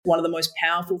One of the most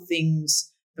powerful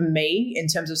things for me in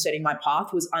terms of setting my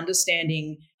path was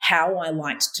understanding how I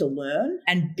liked to learn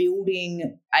and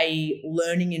building a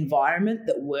learning environment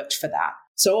that worked for that.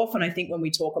 So often I think when we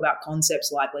talk about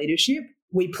concepts like leadership,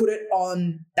 we put it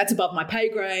on, that's above my pay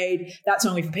grade, that's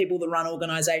only for people that run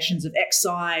organizations of X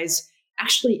size.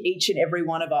 Actually, each and every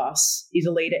one of us is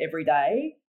a leader every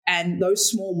day. And those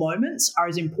small moments are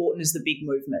as important as the big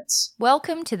movements.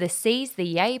 Welcome to the Seize the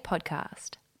Yay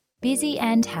podcast. Busy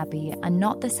and happy are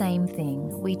not the same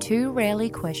thing. We too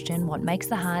rarely question what makes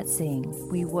the heart sing.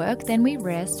 We work, then we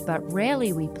rest, but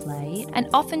rarely we play, and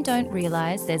often don't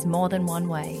realise there's more than one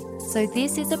way. So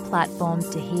this is a platform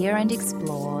to hear and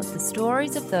explore the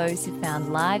stories of those who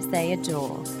found lives they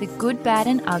adore. The good, bad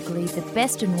and ugly, the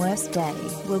best and worst day.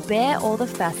 We'll bear all the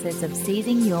facets of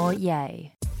seizing your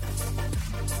yay.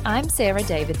 I'm Sarah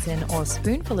Davidson, or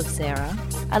Spoonful of Sarah,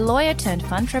 a lawyer turned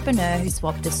funtrepreneur who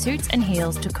swapped the suits and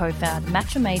heels to co-found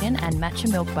Matcha Maiden and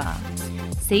Matcha Milk Bar.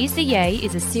 Seize the Yay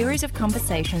is a series of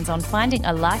conversations on finding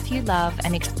a life you love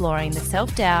and exploring the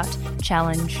self-doubt,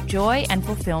 challenge, joy and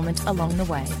fulfillment along the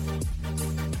way.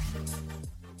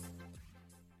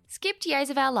 Skipped yays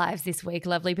of our lives this week,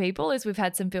 lovely people, as we've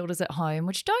had some builders at home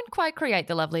which don't quite create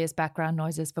the loveliest background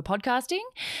noises for podcasting,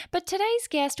 but today's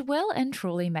guest well and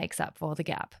truly makes up for the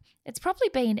gap. It's probably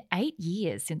been 8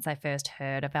 years since I first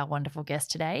heard of our wonderful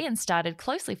guest today and started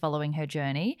closely following her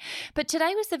journey, but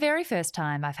today was the very first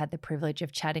time I've had the privilege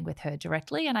of chatting with her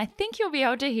directly, and I think you'll be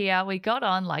able to hear we got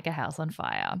on like a house on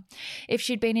fire. If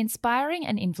she'd been inspiring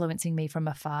and influencing me from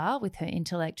afar with her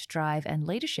intellect, drive and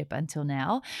leadership until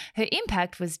now, her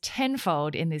impact was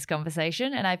tenfold in this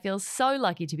conversation, and I feel so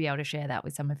lucky to be able to share that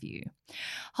with some of you.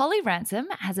 Holly Ransom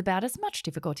has about as much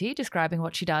difficulty describing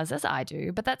what she does as I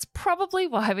do, but that's probably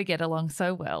why we get along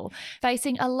so well,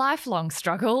 facing a lifelong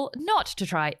struggle not to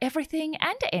try everything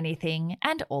and anything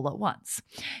and all at once.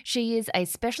 She is a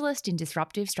specialist in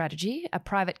disruptive strategy, a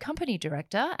private company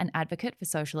director, an advocate for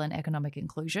social and economic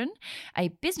inclusion, a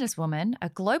businesswoman, a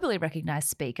globally recognized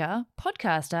speaker,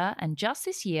 podcaster, and just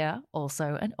this year,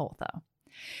 also an author.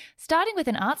 Starting with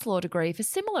an arts law degree for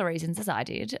similar reasons as I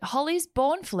did, Holly's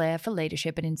born flair for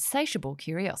leadership and insatiable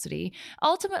curiosity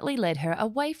ultimately led her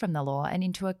away from the law and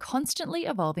into a constantly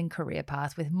evolving career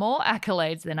path with more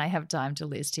accolades than I have time to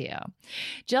list here.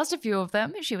 Just a few of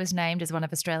them: she was named as one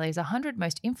of Australia's 100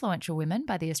 most influential women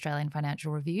by the Australian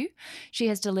Financial Review. She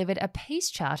has delivered a peace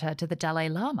charter to the Dalai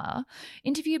Lama,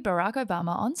 interviewed Barack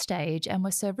Obama on stage, and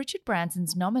was Sir Richard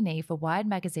Branson's nominee for Wired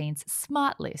magazine's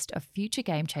Smart List of future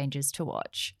game changers to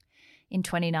watch. In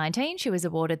 2019, she was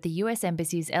awarded the US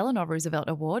Embassy's Eleanor Roosevelt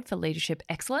Award for Leadership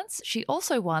Excellence. She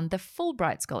also won the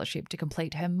Fulbright Scholarship to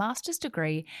complete her master's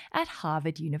degree at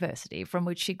Harvard University, from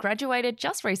which she graduated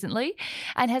just recently,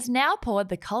 and has now poured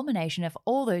the culmination of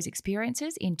all those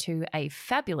experiences into a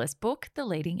fabulous book, The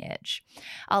Leading Edge.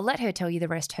 I'll let her tell you the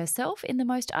rest herself in the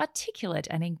most articulate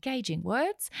and engaging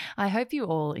words. I hope you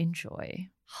all enjoy.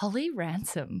 Holly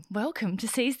Ransom, welcome to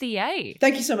Seize the Yay.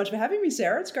 Thank you so much for having me,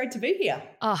 Sarah. It's great to be here.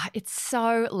 Oh, it's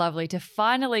so lovely to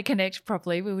finally connect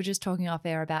properly. We were just talking off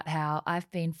air about how I've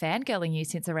been fangirling you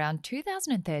since around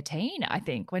 2013, I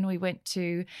think, when we went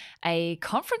to a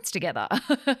conference together.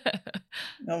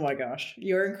 Oh my gosh,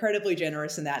 you're incredibly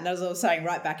generous in that. And as I was saying,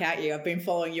 right back at you, I've been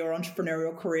following your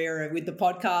entrepreneurial career with the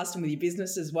podcast and with your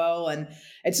business as well. And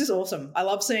it's just awesome. I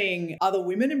love seeing other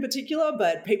women in particular,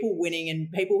 but people winning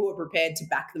and people who are prepared to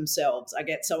back themselves. I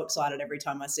get so excited every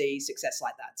time I see success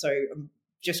like that. So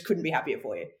just couldn't be happier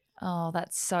for you. Oh,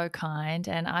 that's so kind.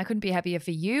 And I couldn't be happier for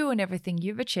you and everything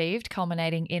you've achieved,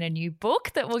 culminating in a new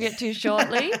book that we'll get to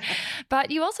shortly.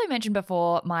 But you also mentioned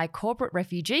before my corporate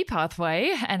refugee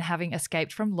pathway and having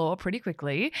escaped from law pretty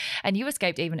quickly. And you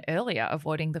escaped even earlier,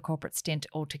 avoiding the corporate stint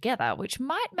altogether, which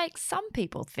might make some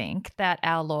people think that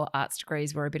our law arts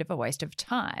degrees were a bit of a waste of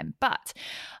time. But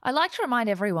I like to remind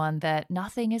everyone that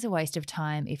nothing is a waste of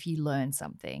time if you learn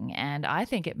something. And I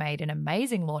think it made an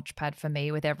amazing launch pad for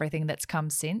me with everything that's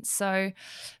come since. So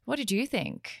what did you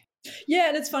think? Yeah,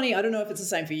 and it's funny. I don't know if it's the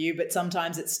same for you, but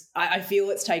sometimes I feel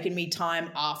it's taken me time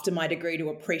after my degree to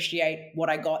appreciate what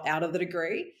I got out of the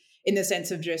degree, in the sense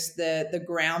of just the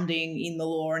grounding in the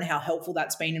law and how helpful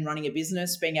that's been in running a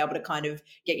business, being able to kind of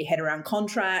get your head around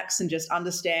contracts and just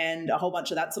understand a whole bunch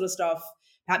of that sort of stuff,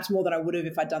 perhaps more than I would have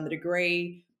if I'd done the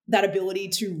degree. That ability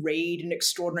to read an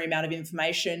extraordinary amount of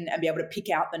information and be able to pick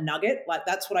out the nugget, like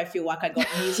that's what I feel like I got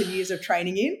years and years of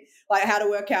training in, like how to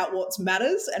work out what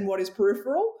matters and what is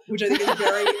peripheral, which I think is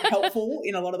very helpful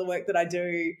in a lot of the work that I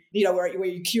do, where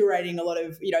you're curating a lot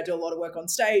of, do a lot of work on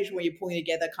stage, where you're pulling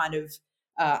together kind of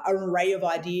an array of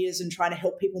ideas and trying to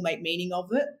help people make meaning of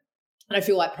it. And I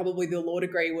feel like probably the law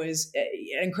degree was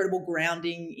an incredible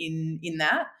grounding in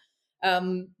that.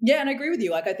 And I agree with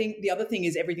you. Like, I think the other thing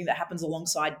is everything that happens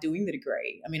alongside doing the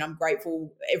degree. I mean, I'm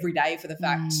grateful every day for the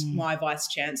fact my vice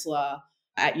chancellor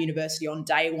at university on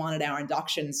day one at our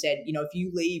induction said, if you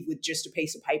leave with just a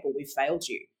piece of paper, we've failed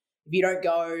you. If you don't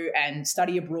go and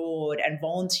study abroad and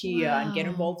volunteer and get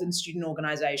involved in student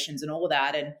organizations and all of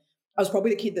that. And I was probably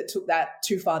the kid that took that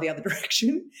too far the other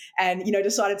direction and,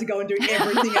 decided to go and do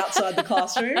everything outside the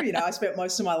classroom. I spent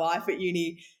most of my life at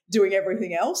uni doing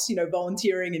everything else,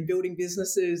 volunteering and building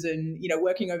businesses and,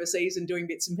 working overseas and doing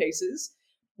bits and pieces.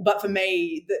 But for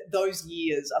me, those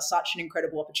years are such an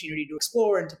incredible opportunity to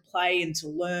explore and to play and to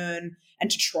learn and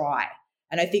to try.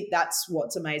 And I think that's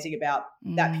what's amazing about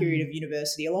that period of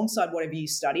university. Alongside whatever you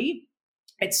study,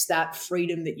 it's that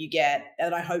freedom that you get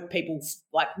that I hope people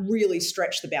really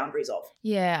stretch the boundaries of.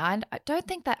 Yeah, I don't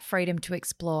think that freedom to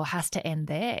explore has to end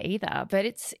there either. But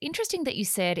it's interesting that you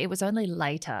said it was only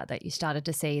later that you started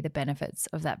to see the benefits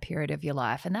of that period of your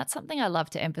life. And that's something I love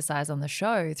to emphasize on the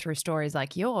show through stories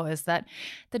like yours, that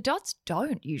the dots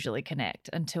don't usually connect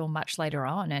until much later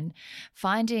on. And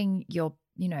finding your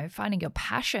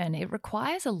passion, it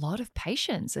requires a lot of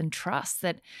patience and trust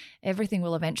that everything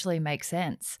will eventually make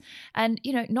sense. And,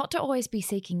 not to always be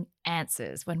seeking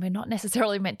answers when we're not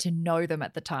necessarily meant to know them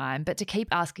at the time, but to keep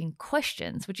asking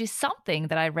questions, which is something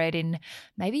that I read in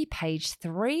maybe page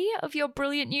 3 of your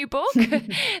brilliant new book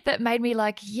that made me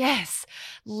like, yes,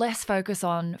 less focus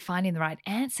on finding the right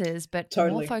answers, but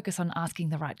more focus on asking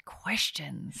the right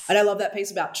questions. And I love that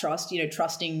piece about trust,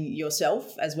 trusting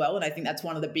yourself as well. And I think that's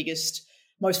one of the biggest,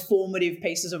 most formative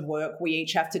pieces of work we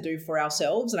each have to do for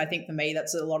ourselves. And I think for me,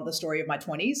 that's a lot of the story of my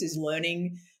 20s is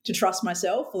learning to trust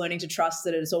myself, learning to trust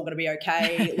that it's all going to be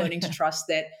okay, learning to trust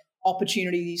that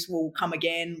opportunities will come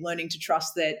again, learning to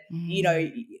trust that,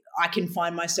 I can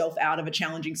find myself out of a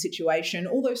challenging situation,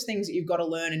 all those things that you've got to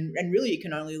learn. And really you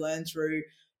can only learn through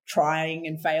trying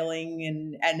and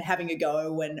failing and having a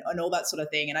go and all that sort of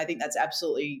thing. And I think that's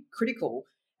absolutely critical.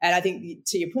 And I think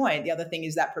to your point, the other thing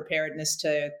is that preparedness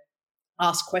to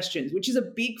ask questions, which is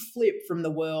a big flip from the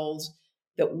world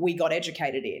that we got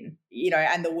educated in,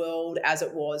 and the world as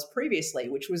it was previously,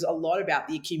 which was a lot about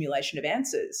the accumulation of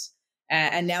answers.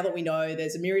 And now that we know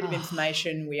there's a myriad of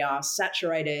information, we are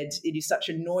saturated, it is such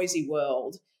a noisy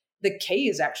world. The key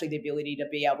is actually the ability to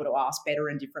be able to ask better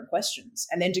and different questions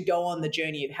and then to go on the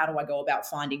journey of how do I go about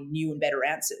finding new and better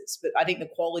answers. But I think the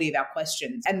quality of our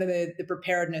questions and the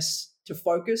preparedness to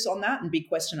focus on that and be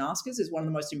question askers is one of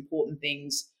the most important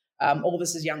things all of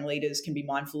us as young leaders can be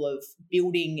mindful of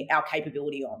building our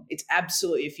capability on. It's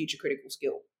absolutely a future critical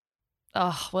skill.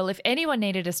 Oh, well, if anyone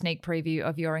needed a sneak preview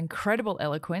of your incredible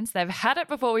eloquence, they've had it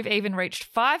before we've even reached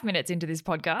 5 minutes into this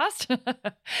podcast.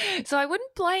 So I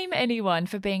wouldn't blame anyone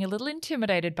for being a little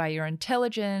intimidated by your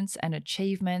intelligence and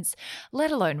achievements,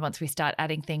 let alone once we start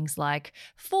adding things like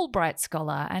Fulbright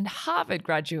scholar and Harvard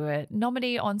graduate,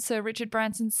 nominee on Sir Richard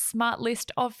Branson's Smart List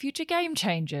of Future Game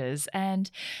Changers, and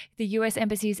the US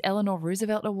Embassy's Eleanor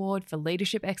Roosevelt Award for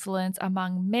Leadership Excellence,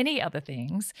 among many other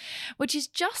things, which is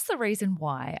just the reason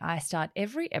why I started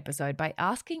every episode by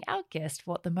asking our guest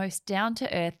what the most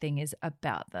down-to-earth thing is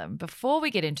about them before we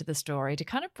get into the story, to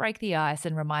kind of break the ice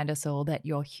and remind us all that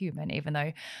you're human, even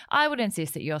though I would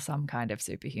insist that you're some kind of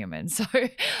superhuman. So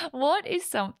what is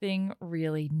something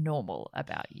really normal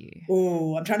about you?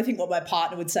 Oh, I'm trying to think what my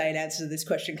partner would say in answer to this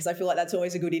question, because I feel like that's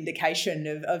always a good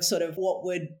indication of sort of what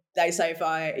would they say if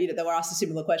they were asked a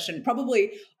similar question.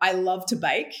 Probably I love to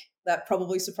bake. That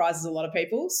probably surprises a lot of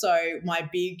people. So my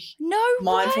big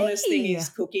mindfulness thing is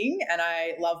cooking, and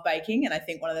I love baking. And I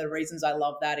think one of the reasons I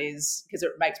love that is because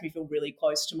it makes me feel really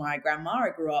close to my grandma. I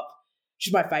grew up,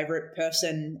 she's my favorite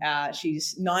person.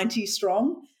 She's 90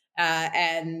 strong.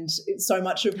 And so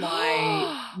much of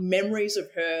my memories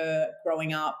of her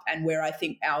growing up and where I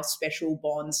think our special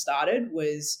bond started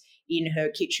was in her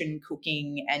kitchen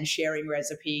cooking and sharing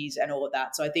recipes and all of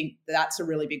that. So I think that's a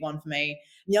really big one for me.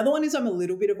 And the other one is I'm a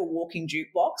little bit of a walking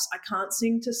jukebox. I can't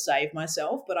sing to save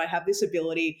myself, but I have this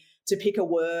ability to pick a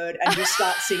word and just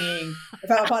start singing. In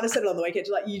fact, my partner said it on the weekend,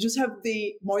 you just have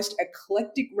the most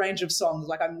eclectic range of songs.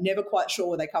 I'm never quite sure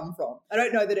where they come from. I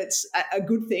don't know that it's a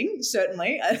good thing,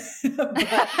 certainly, but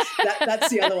that's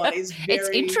the other one. Is very, it's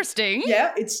interesting.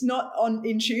 Yeah, it's not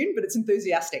in tune, but it's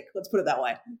enthusiastic. Let's put it that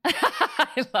way.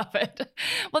 I love it.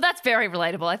 Well, that's very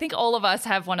relatable. I think all of us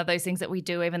have one of those things that we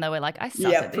do, even though we're like, I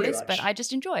suck at this, but I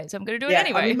just enjoy it, so I'm going to do it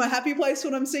anyway. I'm in my happy place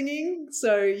when I'm singing,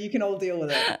 so you can all deal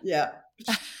with it. Yeah.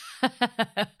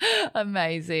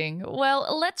 Amazing.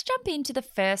 Well, let's jump into the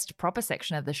first proper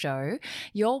section of the show,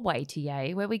 Your Way to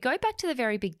Yay, where we go back to the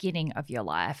very beginning of your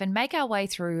life and make our way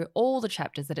through all the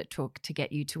chapters that it took to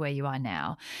get you to where you are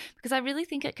now. Because I really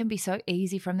think it can be so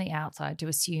easy from the outside to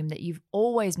assume that you've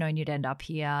always known you'd end up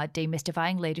here,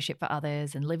 demystifying leadership for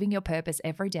others and living your purpose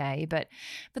every day. But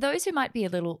for those who might be a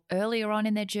little earlier on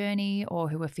in their journey, or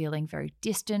who are feeling very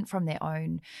distant from their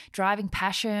own driving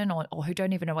passion, or who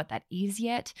don't even know what that is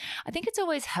yet, I think it's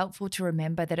always helpful to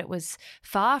remember that it was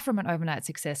far from an overnight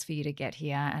success for you to get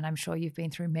here. And I'm sure you've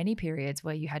been through many periods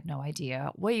where you had no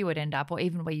idea where you would end up or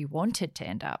even where you wanted to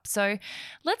end up. So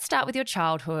let's start with your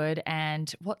childhood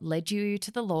and what led you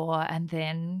to the law and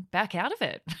then back out of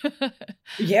it.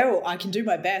 Yeah, well, I can do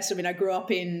my best. I mean, I grew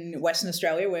up in Western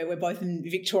Australia, where we're both in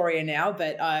Victoria now,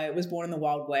 but I was born in the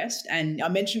Wild West. And I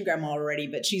mentioned Grandma already,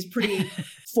 but she's pretty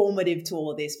formative to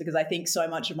all of this, because I think so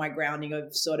much of my grounding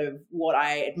of sort of what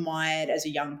I admired as a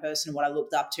young person and what I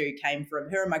looked up to came from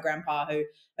her and my grandpa, who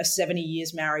are 70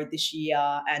 years married this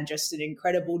year, and just an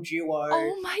incredible duo.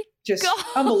 Oh my just gosh.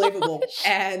 Unbelievable.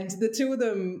 And the two of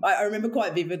them, I remember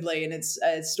quite vividly, and it's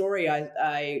a story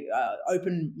I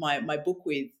opened my book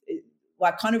with.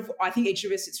 Like, kind of, I think each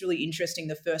of us, it's really interesting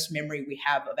the first memory we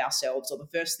have of ourselves, or the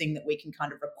first thing that we can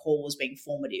kind of recall as being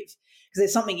formative, because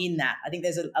there's something in that. I think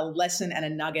there's a lesson and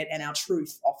a nugget and our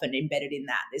truth often embedded in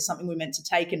that. There's something we're meant to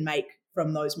take and make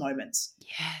from those moments.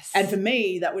 Yes. And for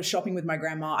me, that was shopping with my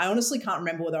grandma. I honestly can't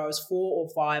remember whether I was 4 or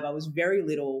 5. I was very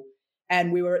little.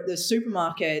 And we were at the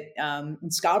supermarket in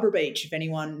Scarborough Beach, if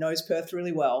anyone knows Perth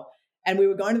really well. And we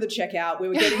were going to the checkout. We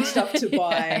were getting stuff to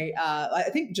buy, I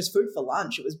think just food for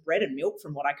lunch. It was bread and milk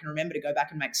from what I can remember, to go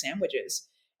back and make sandwiches.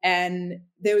 And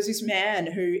there was this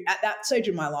man who at that stage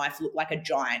of my life looked like a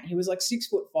giant. He was like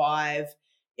 6'5",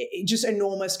 just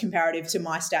enormous comparative to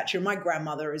my stature. My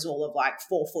grandmother is all of like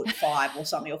 4'5" or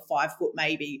something, or 5 foot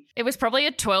maybe. It was probably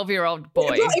a 12-year-old boy.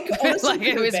 Like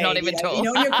it was not even tall. You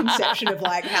know, in your conception of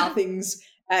like how things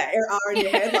are in your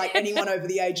head, like anyone over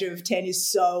the age of 10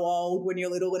 is so old when you're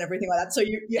little and everything like that. So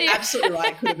you're absolutely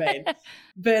right, could have been.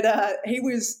 But he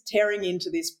was tearing into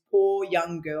this poor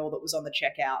young girl that was on the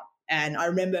checkout. And I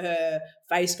remember her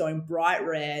face going bright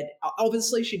red.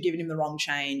 Obviously, she'd given him the wrong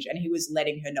change, and he was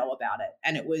letting her know about it.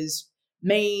 And it was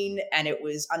mean, and it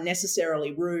was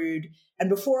unnecessarily rude. And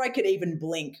before I could even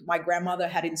blink, my grandmother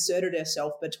had inserted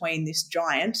herself between this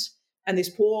giant and this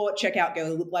poor checkout girl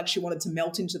who looked like she wanted to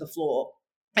melt into the floor.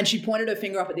 And she pointed her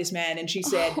finger up at this man and she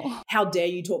said, "How dare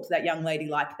you talk to that young lady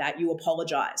like that? You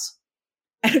apologize."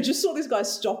 And I just saw this guy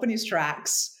stop in his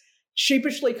tracks,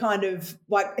 sheepishly, kind of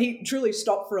like, he truly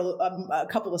stopped for a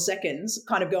couple of seconds,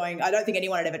 kind of going, I don't think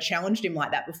anyone had ever challenged him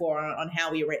like that before on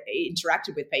how he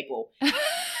interacted with people. And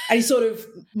he sort of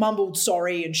mumbled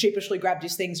sorry and sheepishly grabbed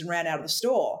his things and ran out of the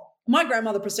store. My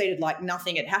grandmother proceeded like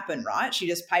nothing had happened, right? She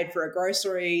just paid for her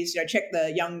groceries, checked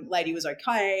the young lady was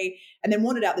okay, and then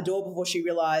wandered out the door before she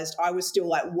realized I was still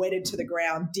like wedded to the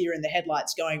ground, deer in the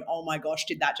headlights, going, oh my gosh,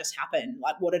 did that just happen?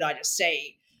 Like, what did I just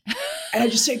see? And I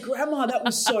just said, Grandma, that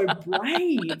was so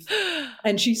brave.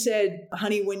 And she said,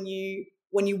 honey, when you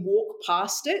walk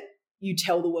past it, you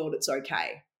tell the world it's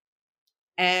okay.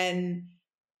 And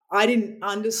I didn't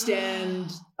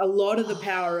understand a lot of the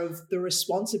power of the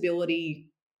responsibility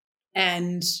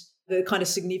and the kind of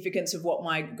significance of what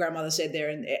my grandmother said there.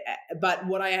 But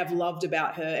what I have loved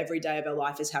about her every day of her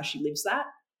life is how she lives that.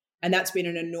 And that's been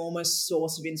an enormous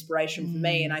source of inspiration for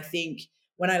me. And I think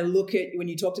when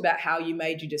you talked about how you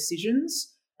made your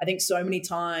decisions, I think so many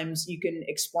times you can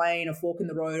explain a fork in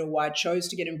the road, or why I chose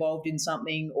to get involved in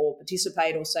something or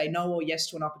participate or say no or yes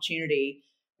to an opportunity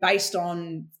based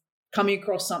on coming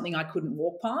across something I couldn't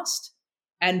walk past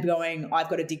and going, I've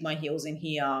got to dig my heels in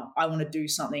here. I want to do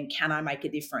something. Can I make a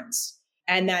difference?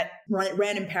 And that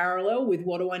ran in parallel with,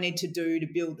 what do I need to do to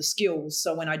build the skills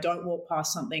so when I don't walk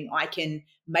past something, I can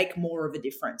make more of a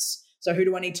difference? So who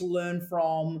do I need to learn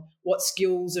from? What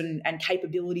skills and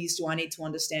capabilities do I need to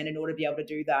understand in order to be able to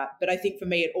do that? But I think for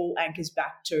me, it all anchors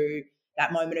back to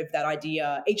that moment of that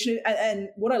idea. And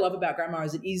what I love about Grandma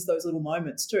is it is those little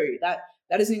moments too. That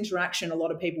is an interaction a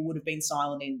lot of people would have been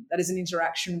silent in. That is an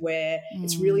interaction where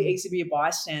it's really easy to be a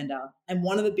bystander. And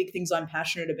one of the big things I'm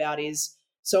passionate about is,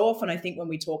 so often I think when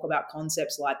we talk about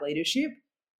concepts like leadership,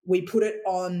 we put it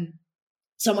on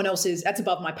someone else's, that's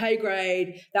above my pay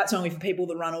grade, that's only for people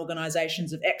that run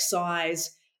organizations of X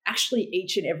size. Actually,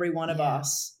 each and every one of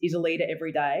us is a leader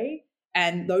every day.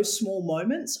 And those small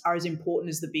moments are as important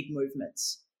as the big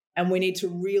movements. And we need to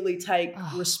really take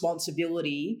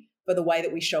responsibility for the way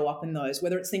that we show up in those,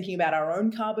 whether it's thinking about our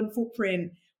own carbon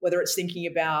footprint, whether it's thinking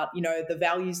about, the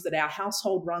values that our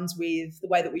household runs with, the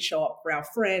way that we show up for our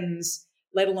friends,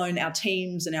 let alone our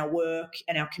teams and our work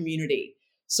and our community.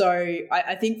 So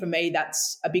I think for me,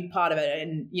 that's a big part of it.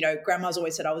 And, grandma's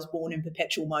always said I was born in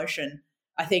perpetual motion.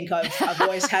 I think I've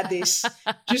always had this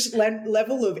just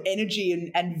level of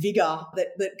energy and vigor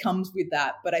that comes with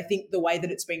that. But I think the way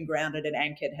that it's been grounded and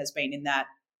anchored has been in that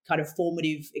kind of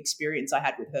formative experience I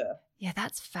had with her. Yeah,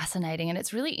 that's fascinating. And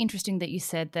it's really interesting that you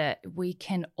said that we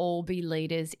can all be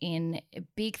leaders in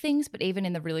big things, but even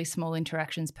in the really small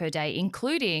interactions per day,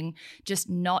 including just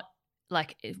not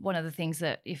like one of the things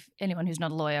that if anyone who's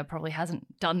not a lawyer probably hasn't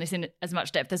done this in as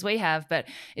much depth as we have, but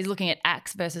is looking at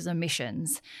acts versus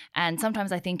omissions. And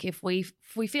sometimes I think if we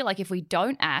feel like if we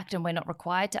don't act and we're not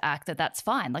required to act, that's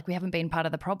fine. Like we haven't been part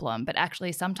of the problem. But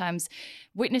actually sometimes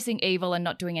witnessing evil and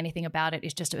not doing anything about it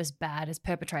is just as bad as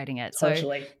perpetrating it.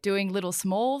 Totally. So doing little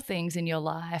small things in your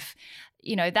life,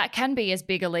 that can be as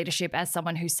big a leadership as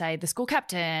someone who's, say, the school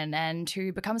captain and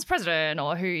who becomes president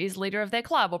or who is leader of their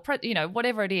club or,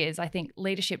 whatever it is. I think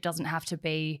leadership doesn't have to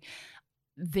be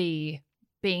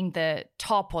being the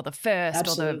top or the first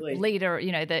Absolutely. or the leader,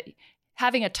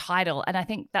 having a title. And I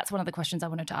think that's one of the questions I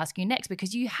wanted to ask you next,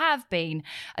 because you have been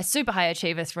a super high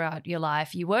achiever throughout your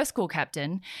life. You were school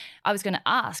captain. I was going to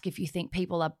ask if you think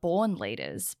people are born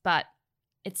leaders, but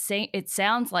it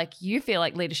sounds like you feel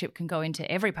like leadership can go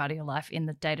into every part of your life in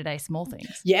the day-to-day small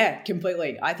things. Yeah,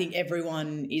 completely. I think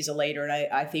everyone is a leader. And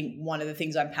I think one of the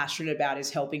things I'm passionate about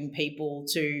is helping people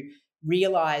to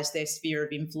realize their sphere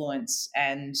of influence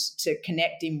and to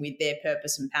connect in with their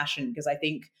purpose and passion. Because I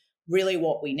think really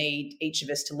what we need each of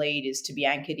us to lead is to be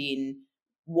anchored in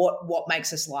what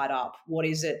makes us light up. What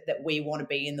is it that we want to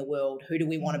be in the world? Who do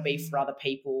we want to be for other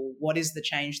people? What is the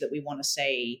change that we want to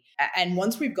see? And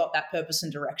once we've got that purpose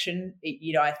and direction,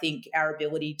 I think our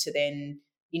ability to then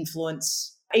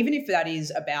influence, even if that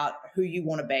is about who you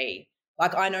want to be.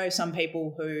 Like I know some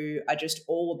people who are just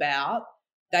all about,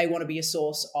 they want to be a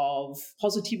source of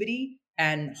positivity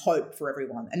and hope for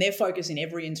everyone. And their focus in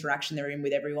every interaction they're in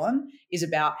with everyone is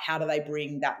about how do they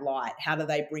bring that light? How do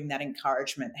they bring that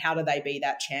encouragement? How do they be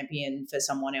that champion for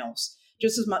someone else?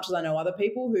 Just as much as I know other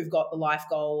people who've got the life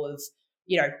goal of,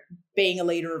 being a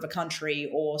leader of a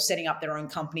country or setting up their own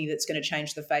company that's going to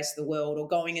change the face of the world or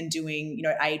going and doing,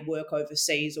 aid work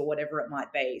overseas or whatever it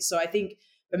might be. So I think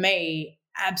for me,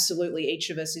 absolutely each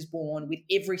of us is born with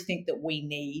everything that we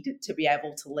need to be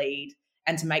able to lead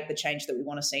and to make the change that we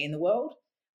want to see in the world.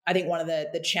 I think one of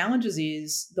the challenges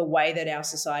is the way that our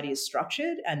society is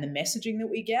structured and the messaging that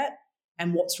we get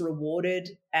and what's rewarded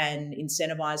and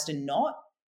incentivized and not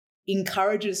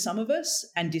encourages some of us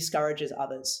and discourages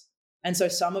others. And so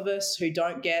some of us who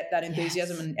don't get that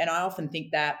enthusiasm, and I often think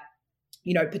that,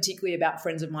 particularly about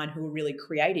friends of mine who are really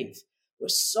creative, were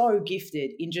so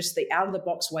gifted in just the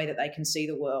out-of-the-box way that they can see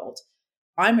the world.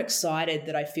 I'm excited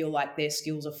that I feel like their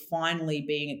skills are finally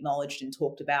being acknowledged and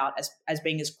talked about as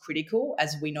being as critical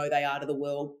as we know they are to the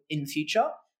world in the future.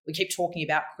 We keep talking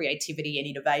about creativity and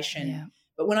innovation,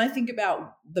 but when I think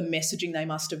about the messaging they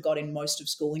must have got in most of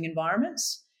schooling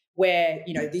environments where,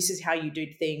 this is how you do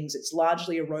things, it's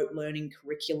largely a rote learning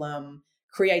curriculum,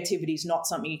 creativity is not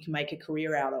something you can make a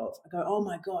career out of. I go, oh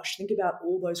my gosh, think about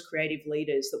all those creative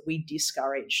leaders that we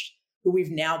discouraged, who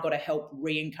we've now got to help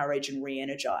re-encourage and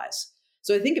re-energize.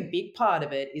 So I think a big part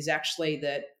of it is actually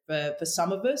that for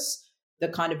some of us, the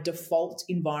kind of default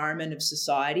environment of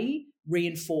society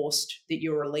reinforced that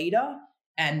you're a leader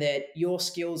and that your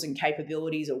skills and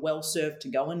capabilities are well served to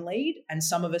go and lead. And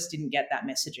some of us didn't get that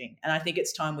messaging. And I think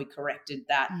it's time we corrected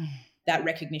that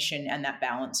recognition and that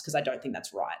balance, because I don't think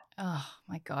that's right. Oh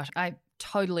my gosh, I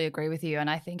totally agree with you. And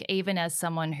I think even as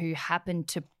someone who happened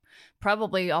to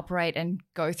probably operate and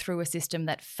go through a system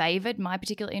that favored my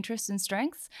particular interests and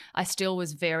strengths, I still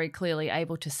was very clearly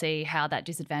able to see how that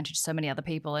disadvantaged so many other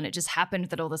people. And it just happened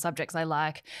that all the subjects I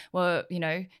like were,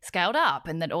 scaled up,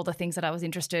 and that all the things that I was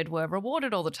interested were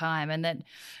rewarded all the time. And that,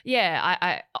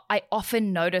 I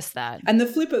often notice that. And the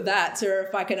flip of that, Sarah,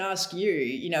 if I can ask you,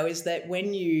 is that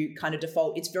when you kind of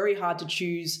default, it's very hard to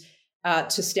choose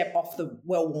to step off the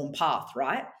well-worn path,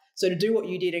 right? So to do what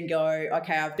you did and go,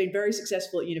 okay, I've been very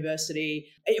successful at university.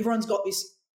 Everyone's got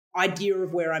this idea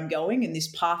of where I'm going and this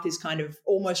path is kind of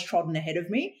almost trodden ahead of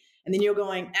me. And then you're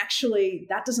going, actually,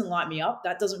 that doesn't light me up.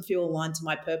 That doesn't feel aligned to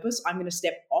my purpose. I'm going to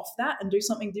step off that and do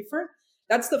something different.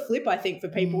 That's the flip, I think, for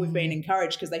people who've been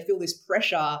encouraged, because they feel this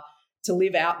pressure to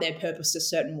live out their purpose a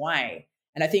certain way.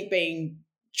 And I think being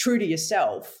true to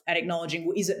yourself and acknowledging,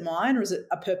 well, is it mine or is it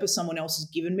a purpose someone else has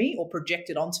given me or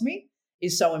projected onto me,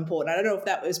 is so important. I don't know if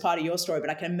that was part of your story, but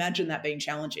I can imagine that being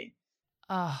challenging.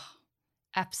 Oh,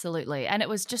 Absolutely. And it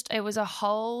was a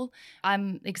whole,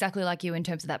 I'm exactly like you in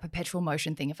terms of that perpetual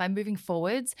motion thing. If I'm moving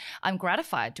forwards, I'm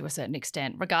gratified to a certain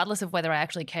extent, regardless of whether I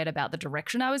actually cared about the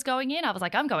direction I was going in. I was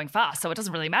like, I'm going fast, so it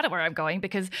doesn't really matter where I'm going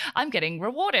because I'm getting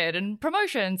rewarded and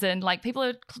promotions and like people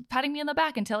are patting me on the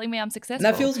back and telling me I'm successful.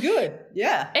 And that feels good.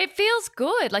 Yeah. It feels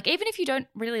good. Like even if you don't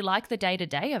really like the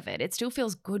day-to-day of it, it still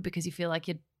feels good because you feel like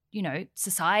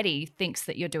society thinks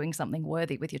that you're doing something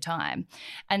worthy with your time.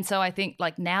 And so I think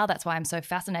like now that's why I'm so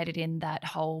fascinated in that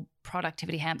whole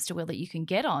productivity hamster wheel that you can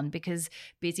get on, because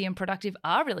busy and productive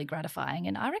are really gratifying.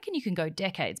 And I reckon you can go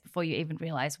decades before you even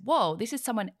realize, whoa, this is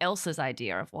someone else's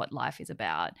idea of what life is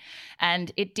about.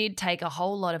 And it did take a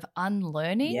whole lot of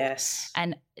unlearning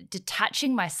and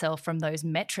detaching myself from those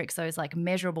metrics, those like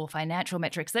measurable financial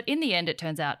metrics that in the end it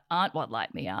turns out aren't what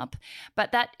light me up.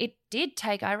 But that it did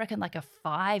take, I reckon, like a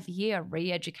 5-year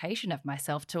re-education of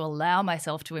myself to allow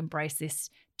myself to embrace this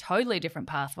totally different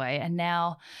pathway. And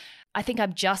now I think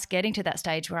I'm just getting to that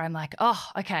stage where I'm like, oh,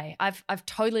 okay, I've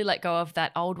totally let go of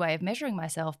that old way of measuring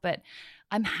myself, but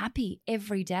I'm happy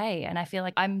every day. And I feel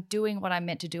like I'm doing what I'm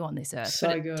meant to do on this earth. So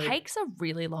but it good. takes a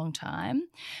really long time,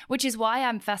 which is why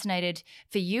I'm fascinated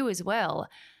for you as well,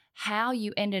 how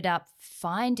you ended up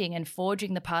finding and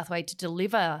forging the pathway to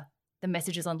deliver the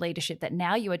messages on leadership that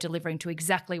now you are delivering to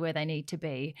exactly where they need to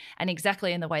be and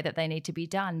exactly in the way that they need to be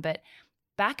done. But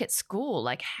back at school,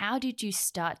 like how did you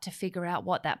start to figure out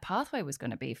what that pathway was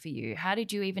going to be for you? How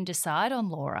did you even decide on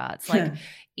law arts? Like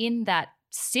in that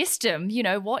system,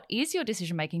 what is your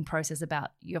decision-making process about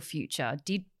your future?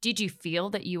 Did you feel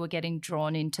that you were getting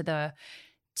drawn into the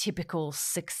typical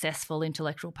successful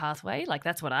intellectual pathway? Like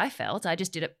that's what I felt. I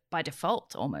just did it by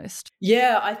default almost.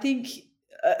 Yeah, I think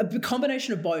a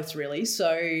combination of both, really.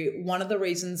 So one of the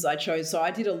reasons I chose, so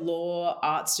I did a law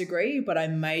arts degree, but I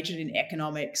majored in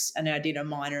economics and I did a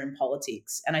minor in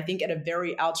politics. And I think at a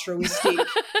very altruistic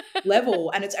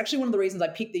level, and it's actually one of the reasons I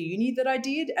picked the uni that I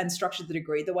did and structured the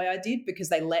degree the way I did, because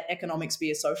they let economics be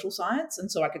a social science.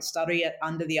 And so I could study it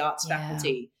under the arts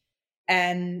faculty.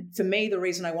 And for me, the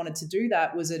reason I wanted to do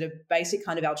that was at a basic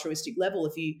kind of altruistic level.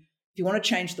 If you want to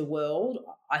change the world,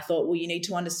 I thought, well, you need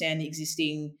to understand the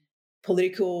existing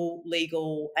political,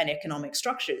 legal, and economic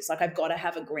structures. Like I've got to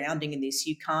have a grounding in this.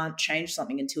 You can't change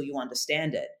something until you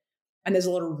understand it. And there's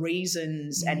a lot of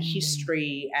reasons and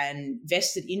history and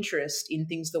vested interest in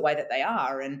things the way that they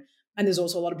are. And there's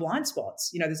also a lot of blind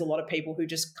spots. There's a lot of people who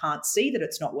just can't see that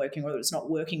it's not working or that it's not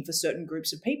working for certain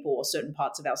groups of people or certain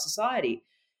parts of our society.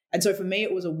 And so for me,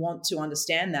 it was a want to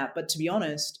understand that. But to be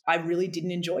honest, I really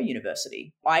didn't enjoy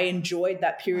university. I enjoyed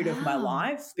that period of my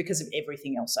life because of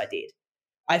everything else I did.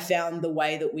 I found the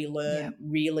way that we learn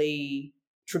really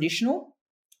traditional.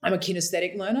 I'm a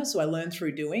kinesthetic learner, so I learn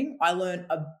through doing. I learn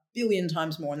a billion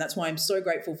times more, and that's why I'm so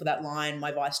grateful for that line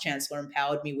my Vice Chancellor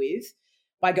empowered me with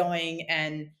by going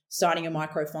and starting a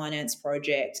microfinance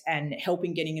project and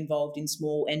getting involved in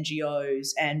small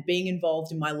NGOs and being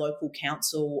involved in my local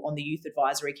council on the Youth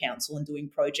Advisory Council and doing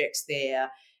projects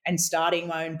there and starting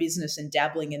my own business and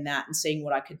dabbling in that and seeing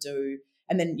what I could do.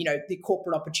 And then, the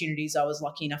corporate opportunities I was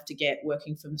lucky enough to get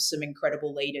working for some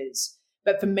incredible leaders.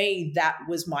 But for me, that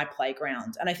was my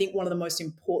playground. And I think one of the most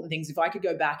important things, if I could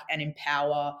go back and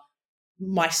empower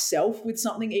myself with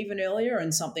something even earlier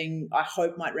and something I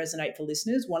hope might resonate for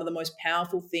listeners, one of the most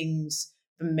powerful things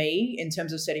for me in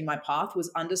terms of setting my path was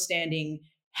understanding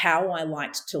how I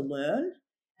liked to learn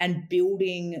and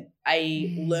building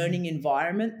a learning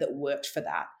environment that worked for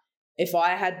that. If I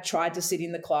had tried to sit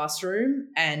in the classroom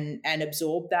and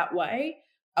absorb that way,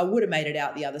 I would have made it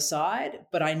out the other side,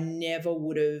 but I never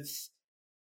would have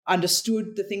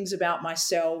understood the things about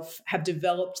myself, have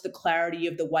developed the clarity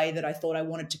of the way that I thought I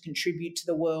wanted to contribute to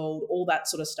the world, all that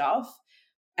sort of stuff,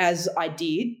 as I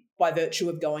did by virtue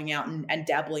of going out and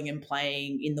dabbling and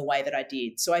playing in the way that I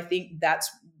did. So I think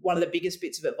that's one of the biggest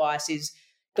bits of advice is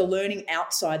the learning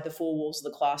outside the four walls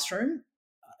of the classroom.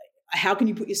 How can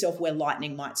you put yourself where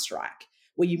lightning might strike,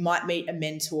 where you might meet a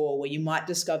mentor, where you might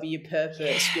discover your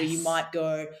purpose, where you might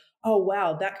go, oh,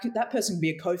 wow, that person can be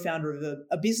a co-founder of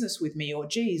a business with me, or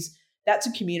geez, that's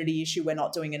a community issue we're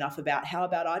not doing enough about. How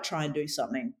about I try and do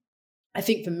something? I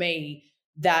think for me,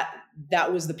 that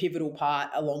was the pivotal part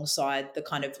alongside the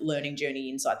kind of learning journey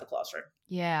inside the classroom.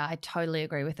 Yeah, I totally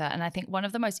agree with that. And I think one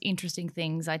of the most interesting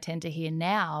things I tend to hear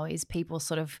now is people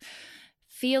sort of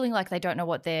feeling like they don't know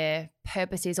what their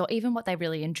purpose is, or even what they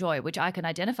really enjoy, which I can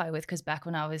identify with, because back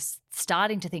when I was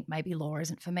starting to think maybe law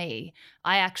isn't for me,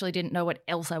 I actually didn't know what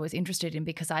else I was interested in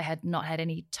because I had not had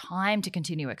any time to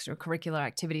continue extracurricular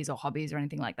activities or hobbies or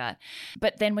anything like that.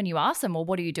 But then when you ask them, well,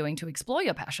 what are you doing to explore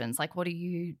your passions? Like, what are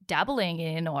you dabbling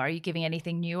in, or are you giving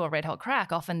anything new or red hot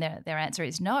crack? Often their answer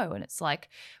is no. And it's like,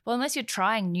 well, unless you're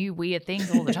trying new weird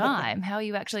things all the time, how are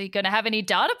you actually going to have any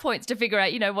data points to figure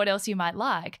out, what else you might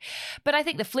like? But I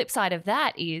think the flip side of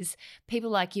that is people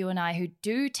like you and I who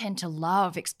do tend to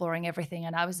love exploring everything.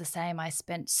 And I was the same. I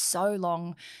spent so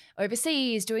long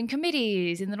overseas doing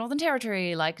committees in the Northern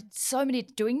Territory, like so many,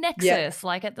 doing Nexus,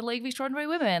 like at the League of Extraordinary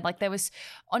Women. Like there was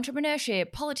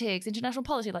entrepreneurship, politics, international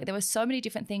policy. Like there were so many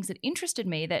different things that interested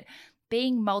me that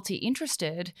being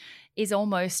multi-interested is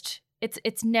almost...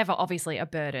 It's never obviously a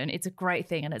burden. It's a great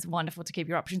thing and it's wonderful to keep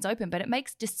your options open, but it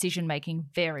makes decision-making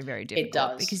very, very difficult. It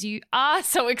does. Because you are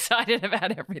so excited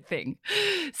about everything.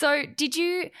 So did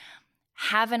you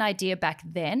have an idea back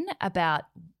then about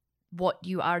what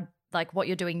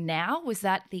you're doing now? Was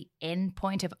that the end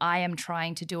point of I am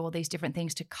trying to do all these different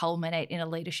things to culminate in a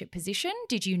leadership position?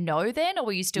 Did you know then, or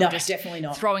were you still just definitely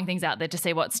not throwing things out there to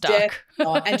see what stuck?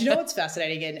 And do you know what's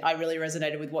fascinating? And I really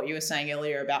resonated with what you were saying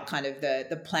earlier about kind of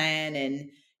the plan and,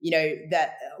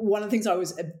 that one of the things I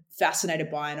was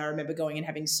fascinated by, and I remember going and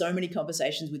having so many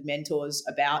conversations with mentors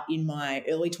about in my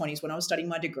early 20s when I was studying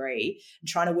my degree and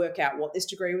trying to work out what this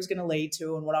degree was going to lead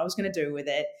to and what I was going to do with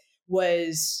it,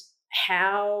 was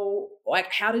how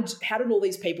did all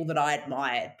these people that I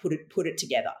admired put it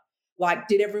together? Like,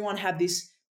 did everyone have this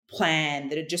plan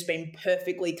that had just been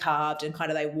perfectly carved and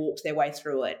kind of they walked their way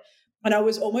through it? And I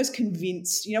was almost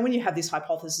convinced, when you have this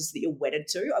hypothesis that you're wedded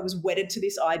to, I was wedded to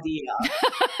this idea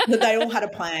that they all had a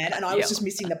plan and I was just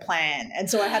missing the plan. And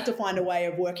so I had to find a way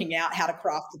of working out how to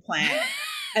craft the plan.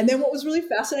 And then what was really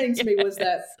fascinating to me was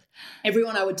that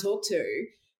everyone I would talk to,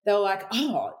 they were like,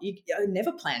 I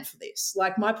never planned for this.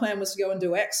 Like my plan was to go and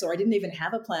do X, or I didn't even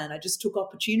have a plan. I just took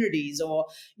opportunities, or,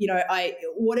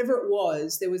 whatever it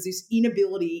was, there was this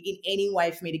inability in any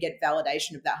way for me to get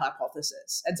validation of that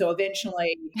hypothesis. And so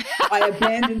eventually I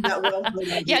abandoned that worldly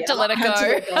idea. You had to let it go. To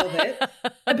let go of it.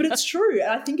 But it's true.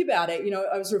 And I think about it,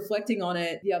 I was reflecting on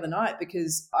it the other night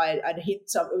because I'd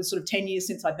hit it was sort of 10 years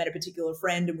since I'd met a particular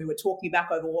friend and we were talking back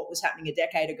over what was happening a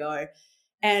decade ago.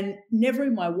 And never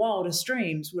in my wildest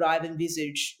dreams would I have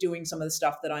envisaged doing some of the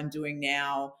stuff that I'm doing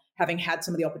now, having had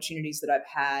some of the opportunities that I've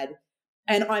had.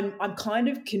 And I'm kind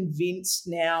of convinced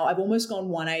now, I've almost gone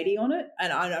 180 on it.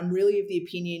 And I'm really of the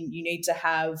opinion you need to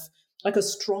have like a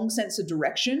strong sense of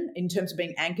direction in terms of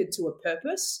being anchored to a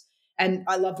purpose. And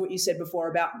I loved what you said before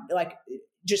about like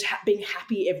just being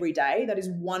happy every day. That is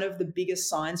one of the biggest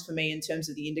signs for me in terms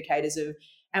of the indicators of,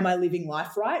 am I living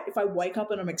life right? If I wake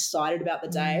up and I'm excited about the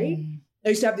day, I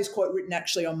used to have this quote written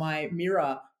actually on my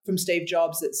mirror from Steve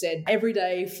Jobs that said, every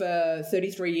day for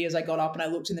 33 years, I got up and I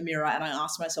looked in the mirror and I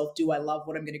asked myself, do I love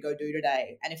what I'm going to go do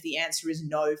today? And if the answer is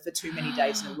no for too many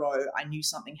days in a row, I knew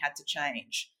something had to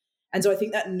change. And so I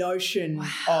think that notion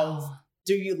of,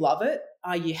 do you love it?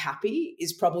 Are you happy?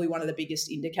 Is probably one of the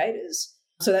biggest indicators.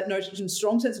 So that notion,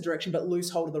 strong sense of direction, but loose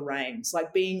hold of the reins,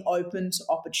 like being open to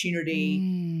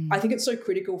opportunity. I think it's so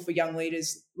critical for young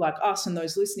leaders like us and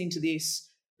those listening to this,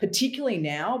 particularly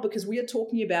now, because we are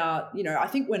talking about, I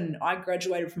think when I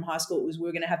graduated from high school, it was we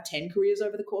were going to have 10 careers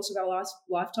over the course of our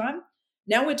lifetime.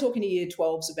 Now we're talking to year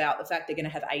 12s about the fact they're going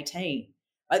to have 18.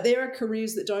 Like there are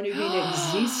careers that don't even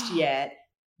exist yet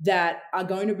that are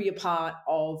going to be a part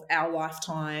of our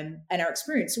lifetime and our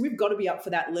experience. So we've got to be up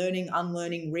for that learning,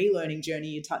 unlearning, relearning journey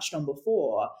you touched on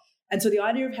before. And so the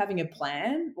idea of having a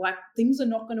plan, like things are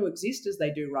not going to exist as they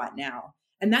do right now.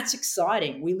 And that's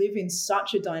exciting. We live in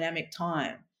such a dynamic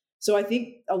time. So I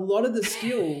think a lot of the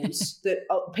skills that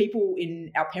people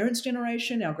in our parents'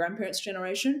 generation, our grandparents'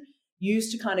 generation,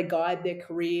 used to kind of guide their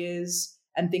careers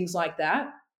and things like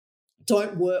that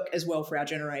don't work as well for our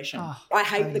generation. I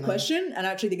hate the question, and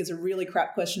I actually think it's a really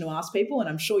crap question to ask people, and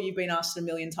I'm sure you've been asked it a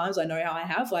million times. I know how I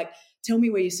have. Like, tell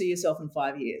me where you see yourself in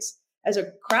 5 years. As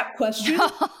a crap question,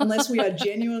 unless we are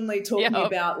genuinely talking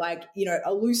about like,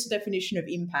 a loose definition of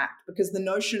impact, because the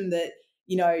notion that,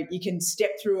 you can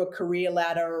step through a career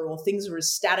ladder or things are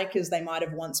as static as they might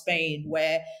have once been,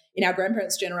 where in our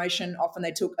grandparents' generation, often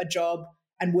they took a job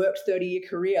and worked 30-year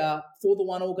career for the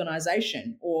one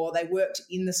organization, or they worked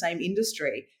in the same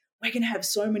industry. We're going to have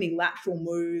so many lateral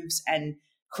moves and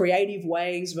creative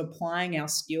ways of applying our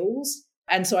skills.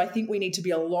 And so I think we need to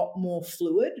be a lot more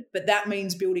fluid, but that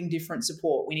means building different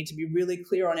support. We need to be really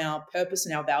clear on our purpose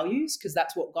and our values, because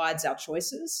that's what guides our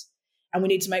choices. And we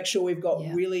need to make sure we've got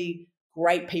really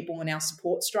great people in our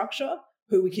support structure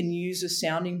who we can use as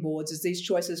sounding boards as these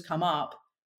choices come up,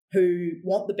 who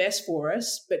want the best for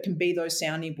us, but can be those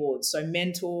sounding boards. So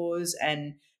mentors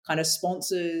and kind of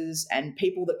sponsors and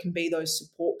people that can be those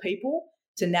support people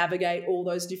to navigate all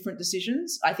those different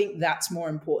decisions. I think that's more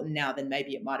important now than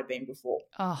maybe it might have been before.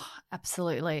 Oh,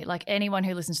 absolutely. Like anyone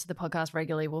who listens to the podcast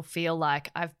regularly will feel like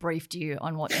I've briefed you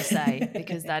on what to say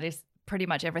because that is pretty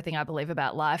much everything I believe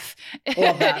about life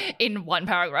in one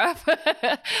paragraph.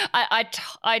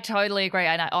 I totally agree.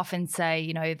 And I often say,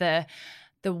 you know, the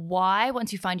why,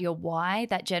 once you find your why,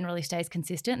 that generally stays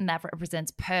consistent, and that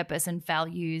represents purpose and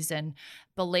values and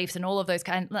beliefs and all of those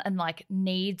kind and like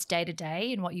needs day to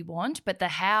day and what you want. But the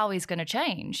how is going to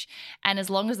change. And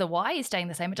as long as the why is staying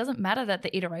the same, it doesn't matter that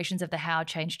the iterations of the how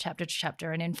change chapter to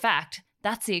chapter. And in fact,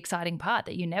 that's the exciting part,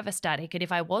 that you're never static. And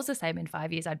if I was the same in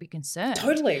 5 years, I'd be concerned.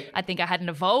 Totally. I think I hadn't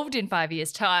evolved in 5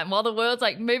 years' time while the world's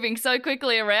like moving so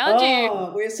quickly around you.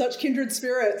 Oh, we're such kindred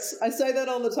spirits. I say that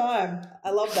all the time. I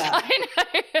love that. I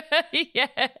know.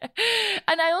 Yeah.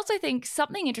 And I also think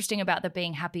something interesting about the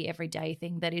being happy every day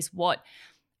thing, that is what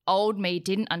old me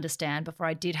didn't understand before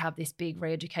I did have this big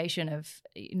re-education of,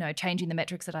 you know, changing the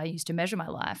metrics that I used to measure my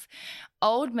life.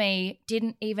 Old me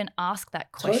didn't even ask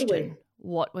that question. Totally.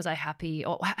 What was I happy,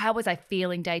 or how was I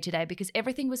feeling day to day? Because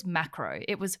everything was macro.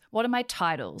 It was, what are my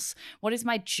titles? What is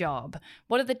my job?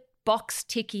 What are the box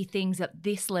ticky things at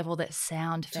this level that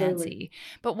sound fancy? Totally.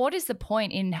 But what is the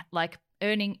point in like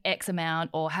earning X amount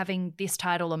or having this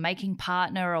title or making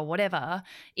partner or whatever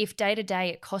if day to day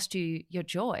it cost you your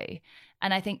joy?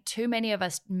 And I think too many of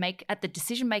us make, at the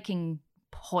decision-making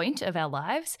point of our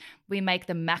lives, we make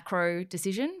the macro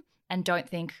decision and don't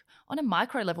think on a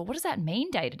micro level, what does that mean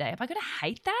day to day? Am I going to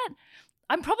hate that?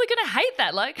 I'm probably going to hate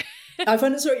that. Like, I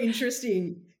find it so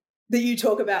interesting that you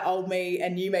talk about old me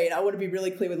and new me. And I want to be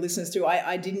really clear with listeners too.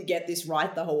 I didn't get this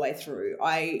right the whole way through.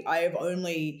 I have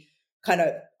only kind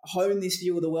of honed this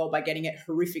view of the world by getting it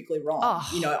horrifically wrong. Oh.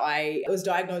 You know, I was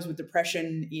diagnosed with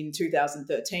depression in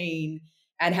 2013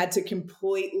 and had to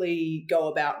completely go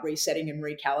about resetting and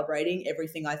recalibrating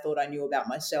everything I thought I knew about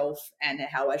myself and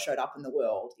how I showed up in the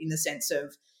world, in the sense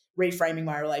of reframing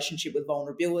my relationship with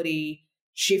vulnerability,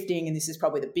 shifting, and this is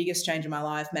probably the biggest change in my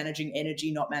life, managing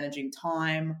energy, not managing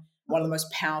time. One of the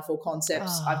most powerful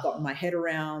concepts I've gotten my head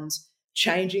around,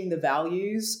 changing the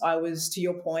values. I was, to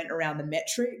your point around the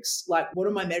metrics, like what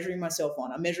am I measuring myself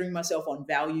on? I'm measuring myself on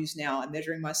values now. I'm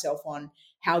measuring myself on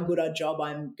how good a job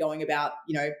I'm going about,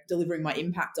 you know, delivering my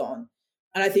impact on.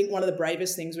 And I think one of the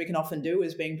bravest things we can often do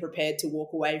is being prepared to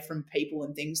walk away from people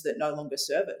and things that no longer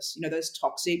serve us. You know, those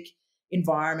toxic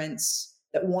environments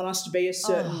that want us to be a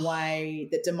certain way,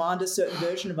 that demand a certain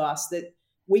version of us, that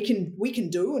we can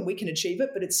do and we can achieve it,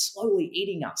 but it's slowly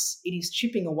eating us. It is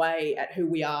chipping away at who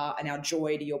we are and our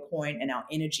joy, to your point, and our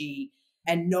energy.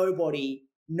 And nobody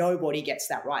gets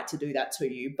that right to do that to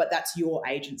you, but that's your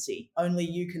agency. Only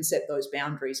you can set those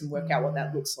boundaries and work out what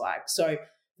that looks like. So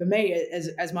for me,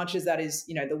 as much as that is,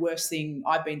 you know, the worst thing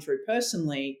I've been through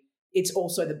personally, it's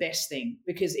also the best thing,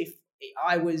 because if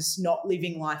I was not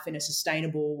living life in a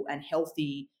sustainable and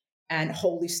healthy and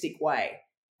holistic way,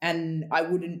 and I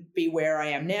wouldn't be where I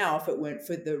am now if it weren't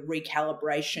for the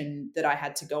recalibration that I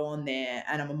had to go on there.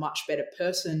 And I'm a much better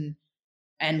person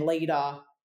and leader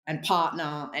and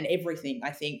partner and everything,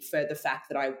 I think, for the fact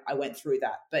that I went through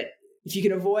that. But if you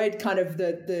can avoid kind of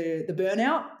the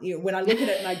burnout, you know, when I look at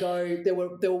it and I go, there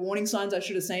were warning signs I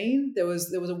should have seen. There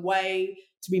was a way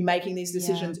to be making these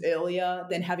decisions earlier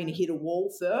than having to hit a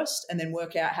wall first and then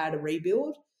work out how to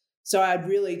rebuild. So I'd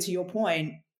really, to your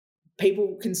point,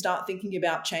 people can start thinking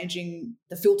about changing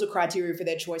the filter criteria for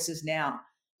their choices now.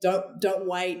 Don't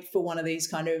wait for one of these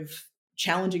kind of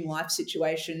challenging life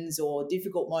situations or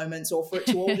difficult moments, or for it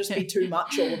to all just be too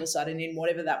much all of a sudden in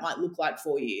whatever that might look like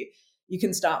for you. You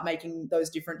can start making those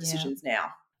different decisions now.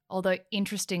 Although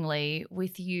interestingly,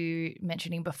 with you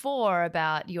mentioning before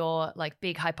about your like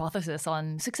big hypothesis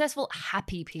on successful,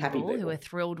 happy people who are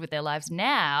thrilled with their lives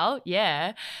now,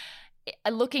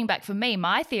 looking back for me,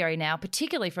 my theory now,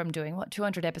 particularly from doing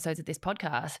 200 episodes of this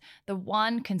podcast, the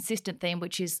one consistent theme,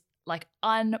 which is like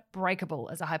unbreakable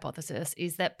as a hypothesis,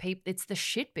 is that it's the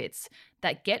shit bits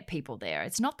that get people there.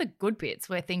 It's not the good bits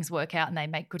where things work out and they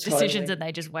make good decisions and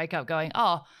they just wake up going,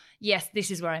 oh, yes, this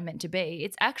is where I'm meant to be.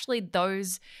 It's actually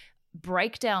those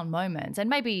breakdown moments, and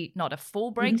maybe not a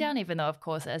full breakdown, even though, of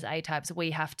course, as A-types,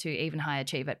 we have to even high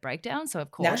achieve at breakdown. So,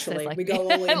 of course, naturally, like, we go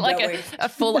all in, like a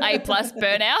full A+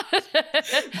 burnout.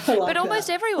 But almost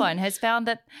that. everyone has found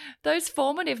that those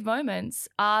formative moments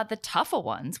are the tougher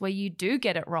ones where you do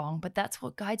get it wrong, but that's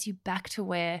what guides you back to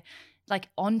where, like,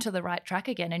 onto the right track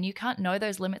again. And you can't know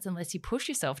those limits unless you push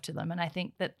yourself to them. And I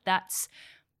think that that's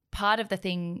part of the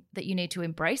thing that you need to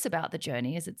embrace about the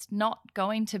journey is it's not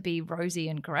going to be rosy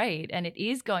and great, and it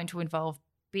is going to involve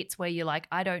bits where you're like,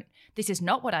 this is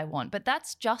not what I want. But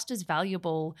that's just as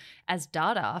valuable as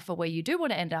data for where you do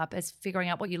want to end up as figuring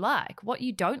out what you like. What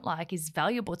you don't like is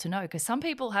valuable to know, because some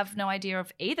people have no idea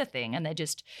of either thing and they're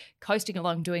just coasting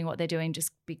along doing what they're doing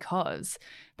just because.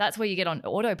 That's where you get on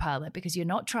autopilot, because you're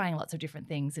not trying lots of different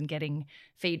things and getting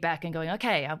feedback and going,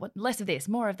 okay, I want less of this,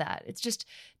 more of that. It's just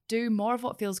do more of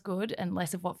what feels good and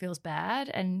less of what feels bad,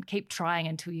 and keep trying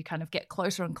until you kind of get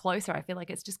closer and closer. I feel like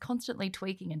it's just constantly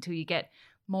tweaking until you get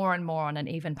more and more on an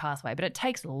even pathway. But it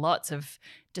takes lots of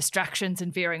distractions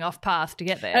and veering off path to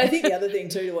get there. And I think the other thing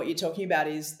too to what you're talking about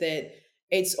is that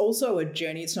it's also a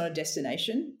journey. It's not a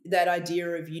destination. That idea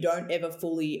of you don't ever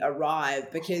fully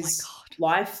arrive, because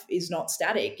life is not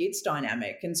static. It's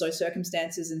dynamic. And so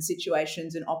circumstances and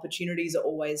situations and opportunities are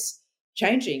always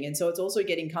changing. And so it's also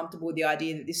getting comfortable with the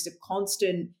idea that this is a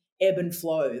constant ebb and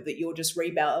flow, that you're just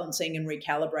rebalancing and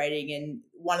recalibrating. And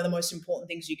one of the most important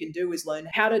things you can do is learn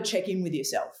how to check in with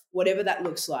yourself, whatever that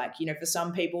looks like. For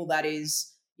some people that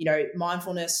is,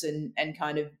 mindfulness and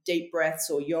kind of deep breaths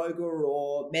or yoga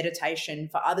or meditation.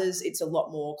 For others, it's a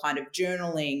lot more kind of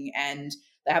journaling, and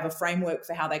they have a framework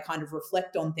for how they kind of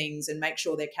reflect on things and make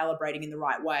sure they're calibrating in the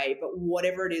right way. But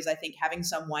whatever it is, I think having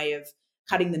some way of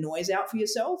cutting the noise out for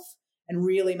yourself and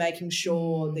really making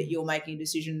sure that you're making a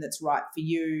decision that's right for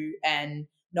you, and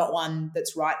not one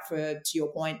that's right for, to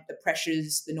your point, the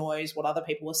pressures, the noise, what other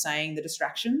people are saying, the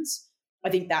distractions. I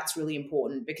think that's really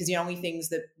important, because the only things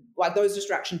that, like, those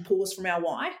distractions pull us from our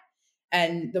why.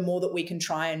 And the more that we can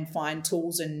try and find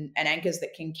tools and anchors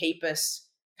that can keep us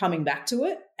coming back to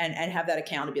it and have that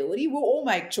accountability, we'll all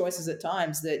make choices at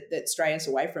times that stray us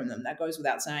away from them. That goes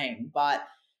without saying. But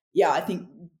yeah, I think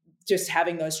just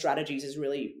having those strategies is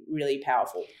really, really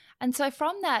powerful. And so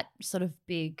from that sort of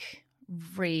big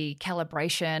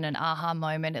recalibration and aha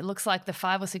moment, it looks like the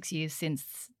 5 or 6 years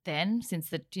since then,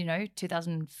 since the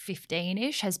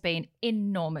 2015-ish, has been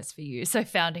enormous for you. So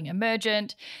founding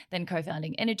Emergent, then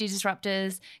co-founding Energy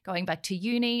Disruptors, going back to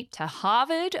uni, to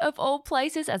Harvard of all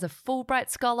places as a Fulbright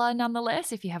scholar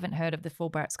nonetheless. If you haven't heard of the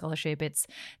Fulbright Scholarship, it's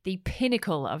the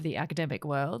pinnacle of the academic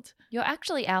world. You're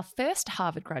actually our first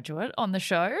Harvard graduate on the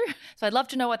show. So I'd love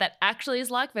to know what that actually is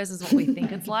like versus what we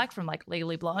think it's like from like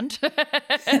Legally Blonde.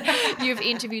 You've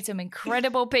interviewed some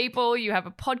incredible people. You have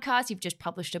a podcast. You've just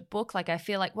published a book. Like, I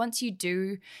feel like once you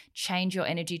do change your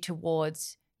energy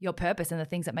towards your purpose and the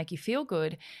things that make you feel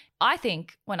good, I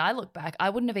think when I look back, I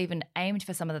wouldn't have even aimed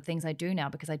for some of the things I do now,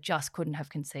 because I just couldn't have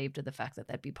conceived of the fact that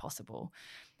they'd be possible.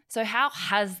 So how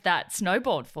has that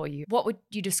snowballed for you? What would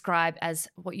you describe as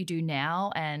what you do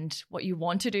now and what you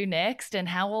want to do next, and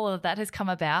how all of that has come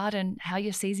about and how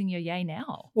you're seizing your yay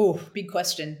now? Oh, big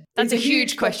question. That's a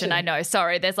huge question. I know.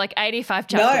 Sorry, there's like 85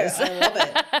 chapters. No, I love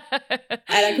it.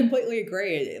 And I completely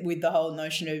agree with the whole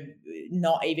notion of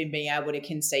not even being able to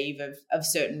conceive of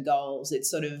certain goals.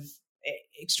 It's sort of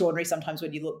extraordinary sometimes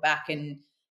when you look back. And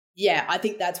yeah, I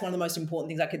think that's one of the most important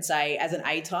things I could say as an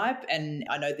A-type, and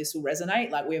I know this will resonate.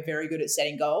 Like, we're very good at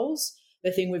setting goals.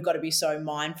 The thing we've got to be so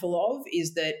mindful of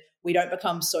is that we don't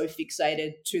become so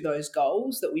fixated to those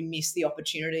goals that we miss the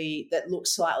opportunity that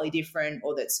looks slightly different,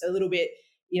 or that's a little bit,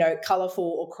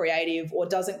 colorful or creative, or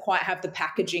doesn't quite have the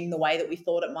packaging the way that we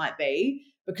thought it might be,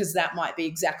 because that might be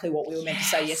exactly what we were meant to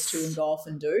say yes to and go off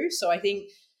and do. So I think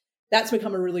that's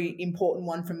become a really important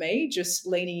one for me, just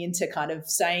leaning into kind of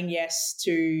saying yes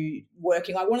to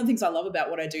working. Like, one of the things I love about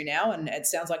what I do now, and it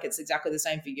sounds like it's exactly the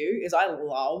same for you, is I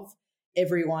love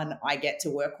everyone I get to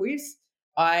work with.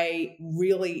 I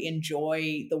really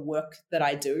enjoy the work that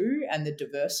I do and the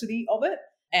diversity of it.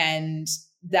 And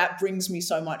that brings me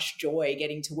so much joy,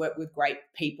 getting to work with great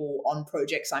people on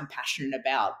projects I'm passionate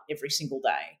about every single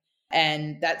day.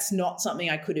 And that's not something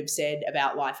I could have said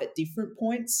about life at different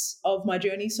points of my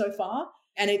journey so far.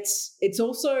 And it's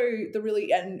also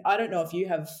and I don't know if you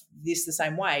have this the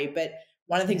same way, but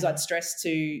one of the things I'd stress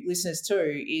to listeners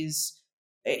too is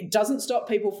it doesn't stop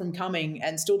people from coming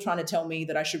and still trying to tell me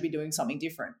that I should be doing something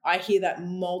different. I hear that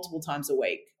multiple times a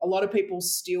week. A lot of people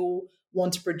still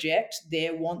want to project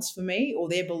their wants for me, or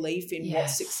their belief in what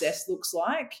success looks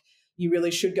like. You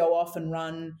really should go off and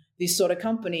run this sort of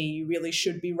company. You really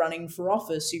should be running for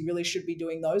office. You really should be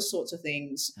doing those sorts of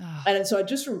things. And so I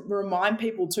just remind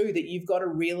people too that you've got to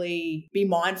really be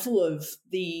mindful of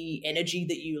the energy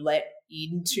that you let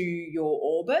into your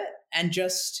orbit, and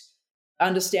just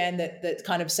understand that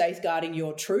kind of safeguarding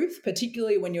your truth,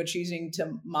 particularly when you're choosing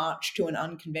to march to an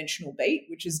unconventional beat,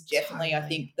 which is definitely, I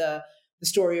think, the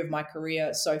story of my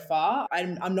career so far.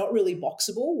 I'm not really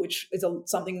boxable, which is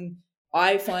something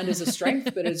I find as a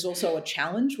strength, but it's also a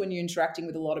challenge when you're interacting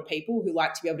with a lot of people who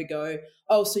like to be able to go,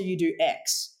 oh, so you do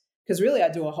X. Because really I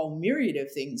do a whole myriad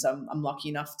of things. I'm lucky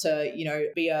enough to,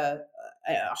 be a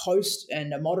host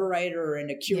and a moderator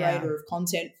and a curator of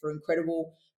content for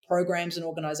incredible programs and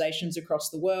organizations across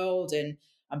the world. And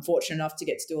I'm fortunate enough to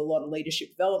get to do a lot of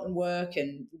leadership development work.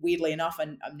 And weirdly enough,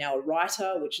 I'm now a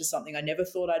writer, which is something I never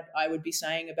thought I would be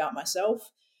saying about myself.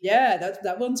 Yeah,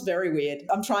 that one's very weird.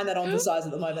 I'm trying that on for size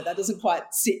at the moment. That doesn't quite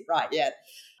sit right yet.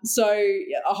 So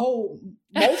a whole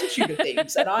multitude of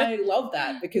things. And I love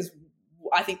that because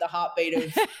I think the heartbeat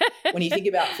of when you think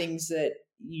about things that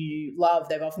you love,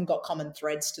 they've often got common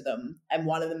threads to them. And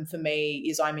one of them for me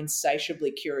is I'm insatiably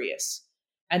curious.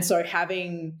 And so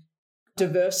having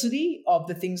diversity of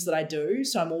the things that I do,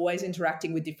 so I'm always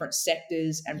interacting with different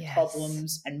sectors and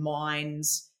problems and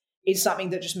minds, is something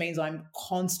that just means I'm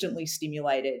constantly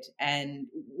stimulated. And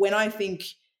when I think,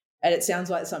 and it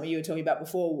sounds like something you were talking about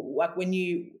before, like when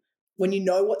you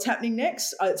know what's happening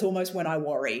next, it's almost when I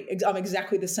worry. I'm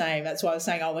exactly the same. That's why I was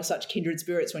saying, we're such kindred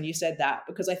spirits when you said that,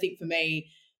 because I think for me,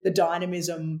 the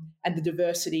dynamism and the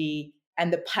diversity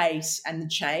and the pace and the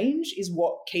change is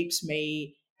what keeps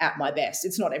me at my best.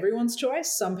 It's not everyone's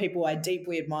choice. Some people I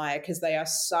deeply admire because they are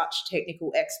such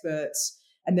technical experts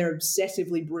and they're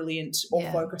obsessively brilliant or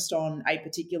focused on a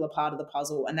particular part of the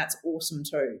puzzle, and that's awesome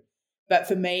too. But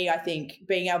for me, I think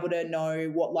being able to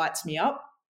know what lights me up,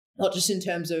 not just in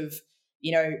terms of,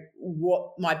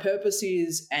 what my purpose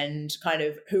is and kind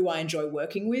of who I enjoy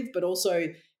working with, but also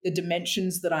the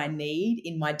dimensions that I need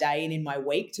in my day and in my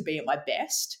week to be at my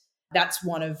best. That's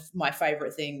one of my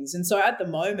favorite things. And so at the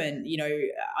moment,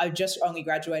 I just only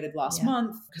graduated last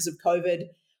month because of COVID.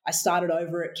 I started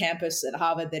over at campus at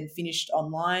Harvard, then finished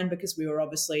online because we were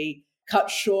obviously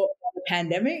cut short by the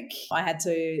pandemic. I had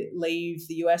to leave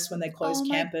the US when they closed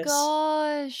campus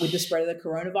with the spread of the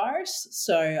coronavirus.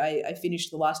 So I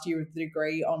finished the last year of the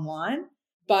degree online.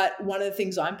 But one of the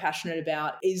things I'm passionate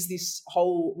about is this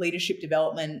whole leadership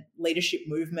development, leadership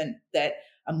movement that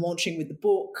I'm launching with the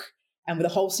book and with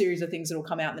a whole series of things that will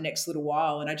come out in the next little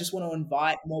while. And I just want to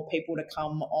invite more people to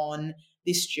come on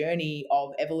this journey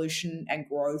of evolution and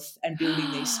growth and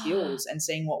building these skills and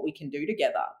seeing what we can do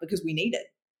together, because we need it.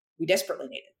 We desperately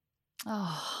need it.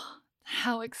 Oh,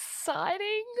 how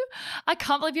exciting. I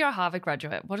can't believe you're a Harvard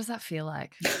graduate. What does that feel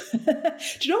like? Do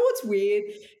you know what's weird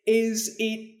is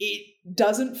it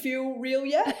doesn't feel real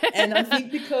yet. And I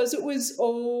think because it was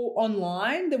all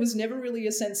online, there was never really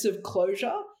a sense of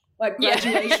closure. Like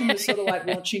graduation was sort of like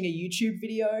watching a YouTube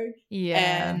video.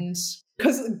 Yeah. And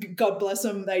because God bless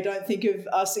them, they don't think of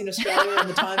us in Australia and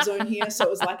the time zone here. So it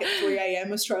was like at 3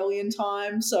 a.m. Australian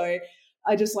time. So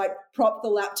I just propped the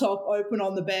laptop open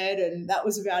on the bed and that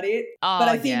was about it. Oh, but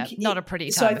I think not a pretty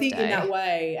time. So I think in that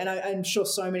way, and I'm sure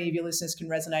so many of your listeners can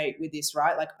resonate with this,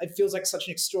 right? Like it feels like such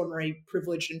an extraordinary,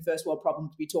 privileged and first world problem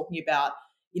to be talking about,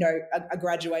 a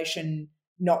graduation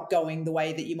not going the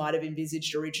way that you might have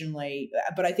envisaged originally.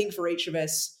 But I think for each of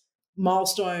us,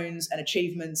 milestones and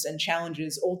achievements and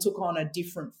challenges all took on a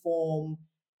different form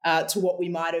to what we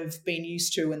might have been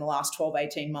used to in the last 12,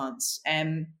 18 months.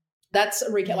 And that's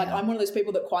a recap. Yeah. Like I'm one of those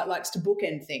people that quite likes to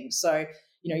bookend things. So,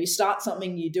 you start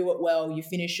something, you do it well, you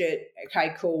finish it.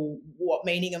 Okay, cool. What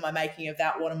meaning am I making of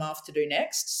that? What am I off to do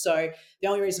next? So the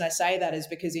only reason I say that is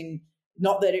because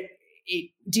not that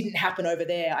it didn't happen over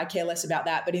there. I care less about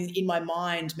that. But in my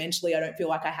mind, mentally, I don't feel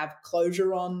like I have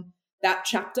closure on that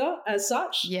chapter as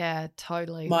such. Yeah,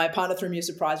 totally. My partner threw me a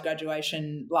surprise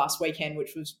graduation last weekend,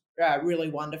 which was really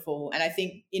wonderful. And I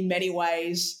think in many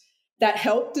ways that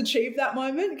helped achieve that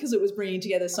moment because it was bringing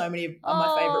together so many of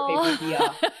my favorite people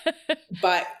here.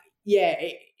 But yeah,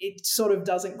 it sort of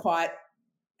doesn't quite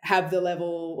have the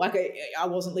level, like I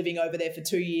wasn't living over there for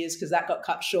 2 years because that got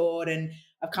cut short, and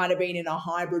I've kind of been in a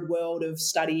hybrid world of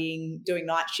studying, doing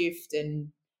night shift and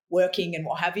working and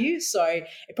what have you. So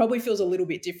it probably feels a little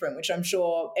bit different, which I'm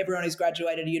sure everyone who's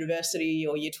graduated university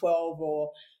or year 12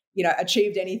 or,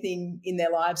 achieved anything in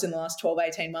their lives in the last 12,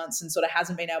 18 months and sort of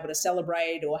hasn't been able to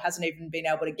celebrate or hasn't even been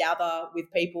able to gather with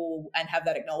people and have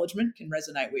that acknowledgement can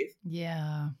resonate with.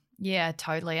 Yeah. Yeah,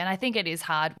 totally. And I think it is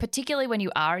hard, particularly when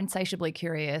you are insatiably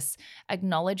curious.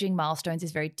 Acknowledging milestones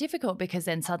is very difficult because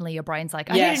then suddenly your brain's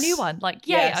like, I need a new one. Like,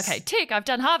 yay, okay, tick, I've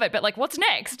done Harvard, but what's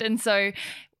next? And so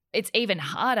it's even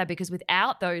harder because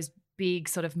without those big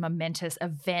sort of momentous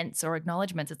events or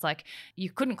acknowledgements. It's like you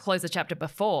couldn't close a chapter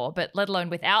before, but let alone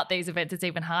without these events, it's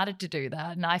even harder to do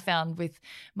that. And I found with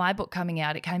my book coming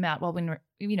out, it came out when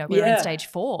we were in stage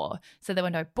 4, so there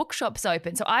were no bookshops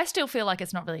open. So I still feel like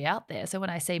it's not really out there. So when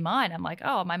I see mine, I'm like,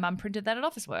 oh, my mum printed that at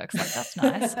Officeworks. Like, that's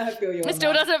nice. I feel you. It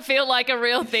still doesn't feel like a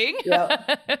real thing. Yeah.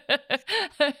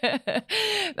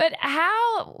 But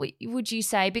how would you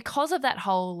say, because of that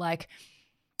whole like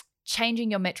changing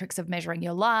your metrics of measuring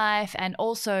your life and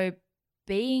also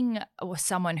being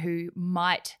someone who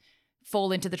might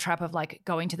fall into the trap of like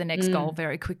going to the next goal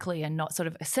very quickly and not sort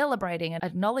of celebrating and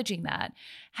acknowledging that,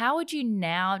 how would you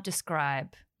now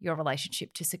describe your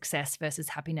relationship to success versus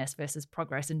happiness versus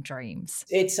progress and dreams?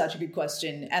 It's such a good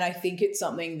question. And I think it's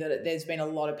something that there's been a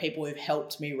lot of people who've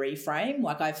helped me reframe.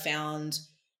 Like I've found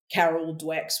Carol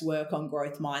Dweck's work on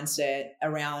growth mindset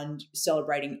around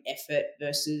celebrating effort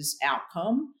versus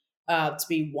outcome to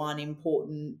be one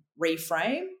important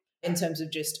reframe in terms of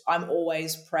just, I'm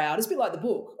always proud. It's a bit like the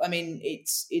book. I mean,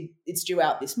 it's due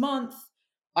out this month.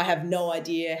 I have no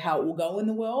idea how it will go in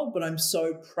the world, but I'm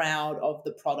so proud of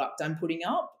the product I'm putting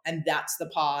up. And that's the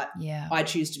part I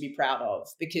choose to be proud of,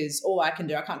 because all I can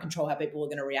do, I can't control how people are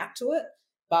going to react to it,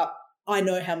 but I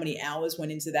know how many hours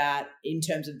went into that in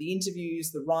terms of the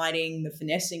interviews, the writing, the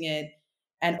finessing it.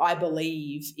 And I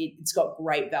believe it's got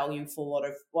great value for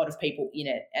a lot of people in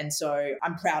it. And so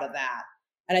I'm proud of that.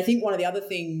 And I think one of the other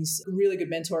things, a really good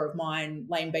mentor of mine,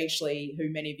 Layne Beachley,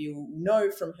 who many of you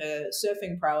know from her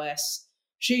surfing prowess,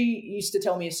 she used to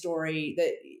tell me a story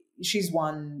that she's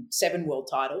won 7 world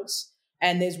titles.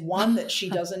 And there's one that she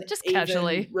doesn't just even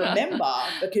casually remember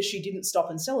because she didn't stop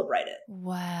and celebrate it.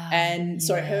 Wow. And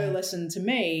so her lesson to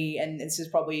me, and this is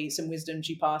probably some wisdom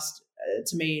she passed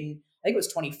to me in, I think it was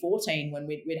 2014 when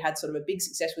we'd had sort of a big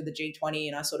success with the G20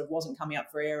 and I sort of wasn't coming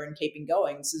up for air and keeping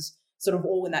going. This is sort of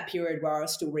all in that period where I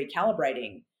was still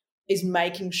recalibrating, is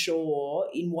making sure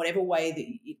in whatever way that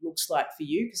it looks like for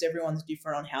you, because everyone's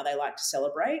different on how they like to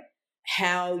celebrate,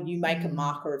 how you make a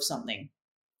marker of something.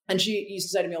 And she used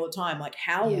to say to me all the time, like,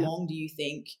 how long do you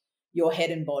think your head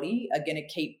and body are going to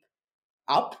keep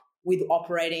up with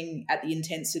operating at the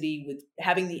intensity, with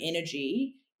having the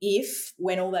energy, if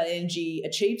when all that energy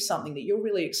achieves something that you're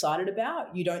really excited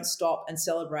about, you don't stop and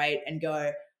celebrate and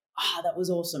go, that was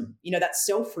awesome. That's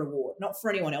self-reward, not for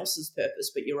anyone else's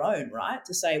purpose, but your own, right?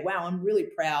 To say, wow, I'm really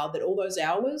proud that all those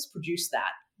hours produced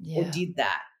that or did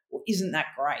that, or isn't that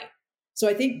great? So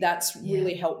I think that's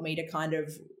really helped me to kind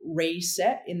of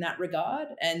reset in that regard.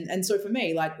 And so for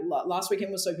me, like last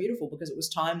weekend was so beautiful because it was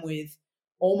time with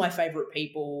all my favorite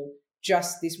people,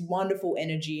 just this wonderful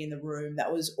energy in the room.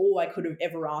 That was all I could have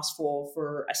ever asked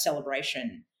for a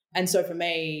celebration. And so for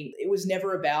me, it was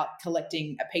never about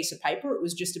collecting a piece of paper. It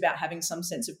was just about having some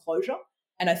sense of closure.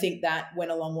 And I think that went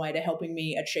a long way to helping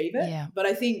me achieve it. Yeah. But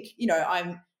I think,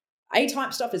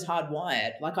 A-type stuff is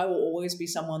hardwired. Like I will always be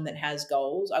someone that has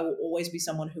goals. I will always be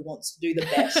someone who wants to do the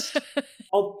best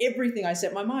of everything I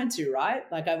set my mind to, right?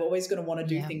 Like I've always going to want to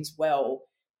do things well.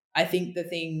 I think the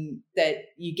thing that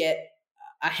you get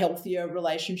a healthier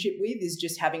relationship with is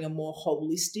just having a more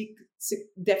holistic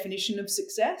definition of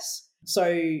success. So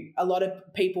a lot of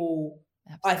people,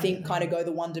 I think, kind of go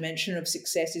the one dimension of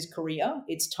success is career.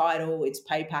 It's title, it's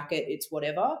pay packet, it's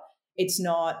whatever. It's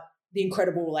not the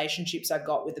incredible relationships I've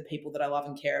got with the people that I love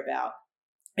and care about.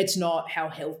 It's not how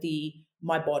healthy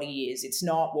my body is. It's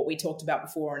not what we talked about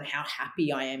before and how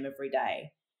happy I am every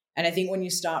day. And I think when you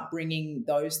start bringing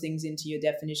those things into your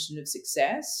definition of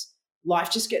success,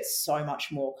 life just gets so much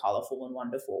more colorful and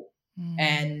wonderful.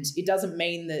 And it doesn't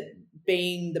mean that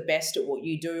being the best at what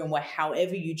you do and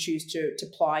however you choose to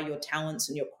apply your talents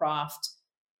and your craft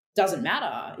doesn't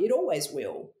matter. It always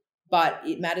will, but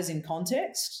it matters in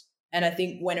context. And I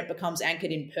think when it becomes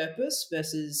anchored in purpose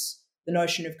versus the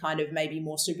notion of kind of maybe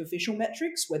more superficial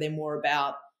metrics where they're more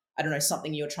about,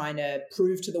 something you're trying to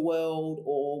prove to the world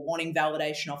or wanting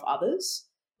validation of others,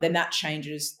 then that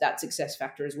changes that success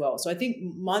factor as well. So I think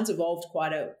mine's evolved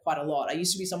quite a lot. I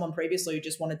used to be someone previously who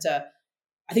just wanted to,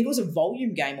 I think it was a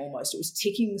volume game almost. It was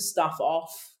ticking stuff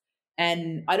off.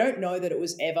 And I don't know that it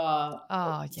was ever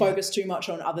focused too much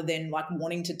on other than like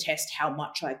wanting to test how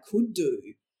much I could do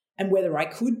and whether I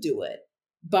could do it.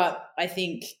 But I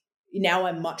think now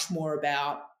I'm much more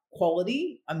about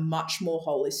quality. I'm much more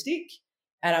holistic,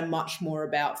 and I'm much more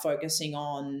about focusing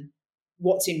on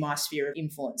what's in my sphere of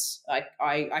influence.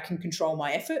 I can control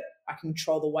my effort. I can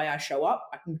control the way I show up.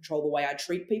 I can control the way I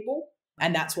treat people.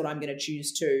 And that's what I'm going to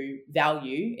choose to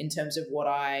value in terms of what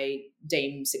I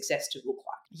deem success to look like.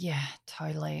 Yeah,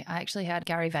 totally. I actually had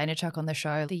Gary Vaynerchuk on the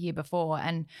show the year before.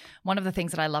 And one of the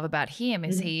things that I love about him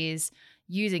is he is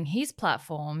using his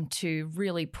platform to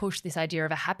really push this idea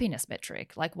of a happiness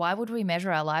metric. Like, why would we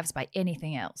measure our lives by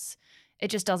anything else? It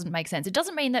just doesn't make sense. It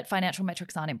doesn't mean that financial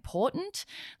metrics aren't important.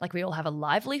 Like, we all have a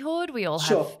livelihood. We all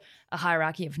have a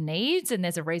hierarchy of needs, and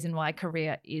there's a reason why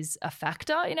career is a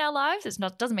factor in our lives.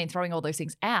 Doesn't mean throwing all those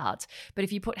things out. But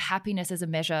if you put happiness as a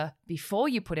measure before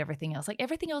you put everything else, like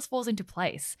everything else falls into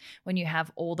place when you have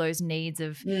all those needs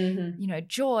of,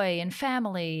 joy and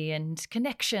family and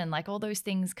connection, like all those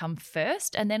things come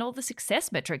first. And then all the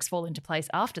success metrics fall into place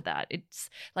after that. It's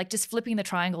like just flipping the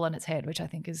triangle on its head, which I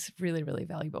think is really, really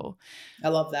valuable. I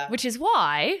love that. Which is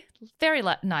why, very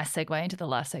nice segue into the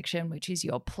last section, which is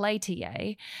your play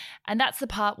TA. And that's the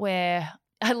part where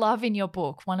I love in your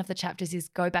book, one of the chapters is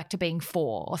go back to being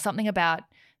 4 or something about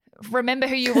remember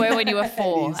who you were when you were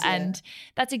 4. And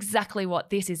that's exactly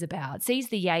what this is about. Seize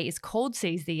the Yay is called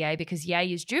Seize the Yay because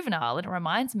yay is juvenile. And it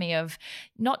reminds me of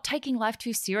not taking life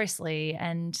too seriously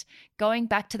and going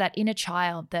back to that inner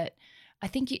child that I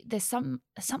think there's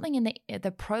something in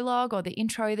the prologue or the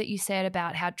intro that you said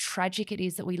about how tragic it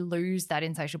is that we lose that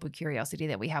insatiable curiosity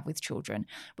that we have with children.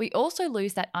 We also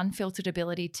lose that unfiltered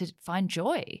ability to find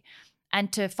joy.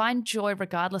 And to find joy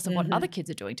regardless of what other kids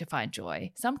are doing to find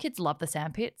joy. Some kids love the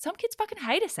sandpit. Some kids fucking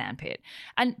hate a sandpit.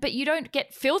 But you don't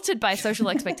get filtered by social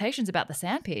expectations about the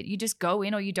sandpit. You just go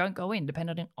in or you don't go in,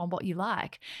 depending on what you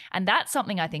like. And that's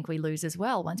something I think we lose as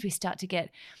well. Once we start to get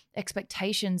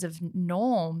expectations of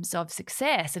norms of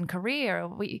success and career,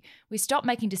 we stop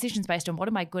making decisions based on what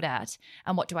am I good at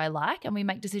and what do I like, and we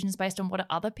make decisions based on what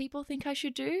other people think I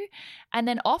should do. And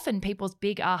then often people's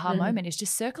big aha moment is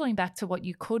just circling back to what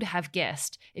you could have guessed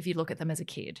if you look at them as a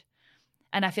kid.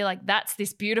 And I feel like that's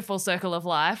this beautiful circle of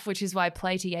life, which is why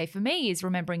Play TA for me is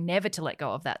remembering never to let go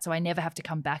of that. So I never have to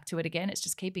come back to it again. It's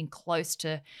just keeping close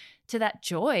to that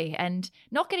joy and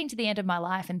not getting to the end of my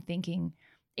life and thinking,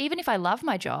 even if I love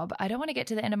my job, I don't want to get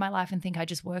to the end of my life and think I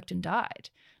just worked and died.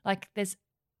 Like, there's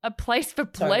a place for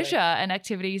pleasure and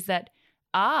activities that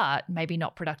are maybe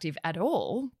not productive at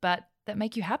all, but that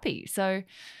make you happy. So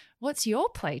what's your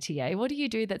Play TA? What do you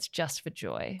do that's just for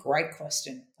joy? Great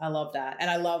question. I love that. And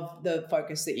I love the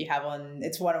focus that you have on,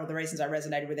 it's one of the reasons I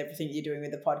resonated with everything you're doing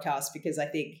with the podcast, because I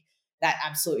think that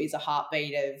absolutely is a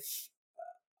heartbeat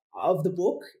of the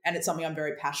book. And it's something I'm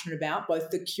very passionate about,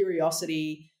 both the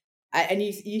curiosity. And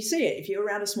you see it if you're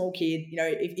around a small kid,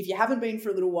 if you haven't been for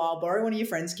a little while, borrow one of your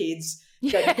friends' kids,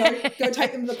 go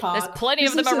take them to the park. There's plenty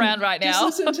of them around right now.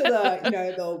 Just listen to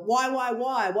the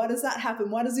why does that happen?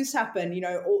 Why does this happen?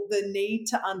 All the need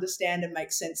to understand and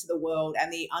make sense of the world and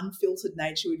the unfiltered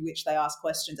nature with which they ask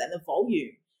questions and the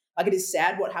volume. Like, it is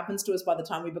sad what happens to us by the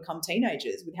time we become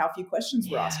teenagers with how few questions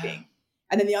we're asking.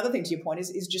 And then the other thing, to your point,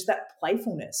 is just that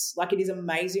playfulness. Like, it is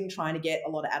amazing trying to get a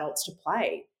lot of adults to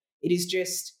play. It is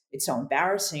just, it's so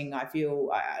embarrassing. I feel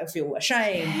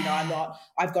ashamed.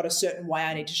 I've got a certain way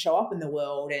I need to show up in the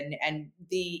world, and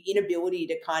the inability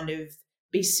to kind of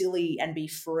be silly and be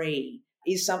free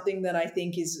is something that I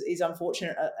think is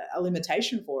unfortunate, a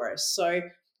limitation for us. So,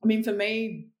 I mean, for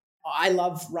me, I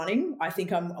love running. I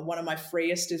think I'm one of my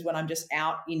freest is when I'm just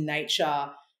out in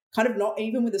nature, kind of not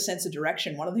even with a sense of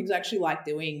direction. One of the things I actually like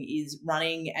doing is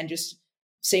running and just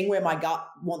seeing where my gut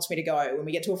wants me to go. When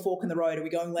we get to a fork in the road, are we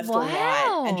going left or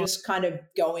right? And just kind of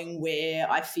going where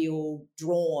I feel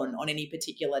drawn on any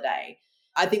particular day.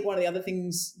 I think one of the other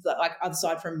things that, like,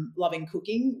 aside from loving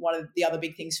cooking, one of the other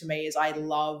big things for me is I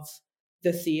love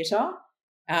the theatre.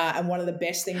 And one of the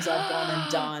best things I've gone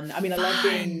and done, I mean,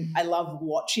 I love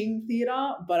watching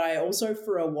theatre, but I also,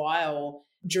 for a while,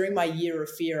 during my year of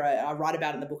fear, I write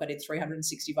about it in the book, I did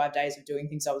 365 days of doing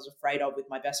things I was afraid of with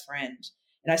my best friend.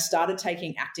 And I started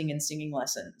taking acting and singing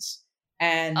lessons.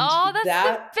 And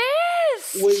that the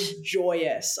best. Was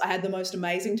joyous. I had the most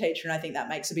amazing teacher, and I think that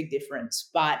makes a big difference.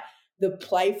 But the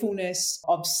playfulness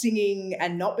of singing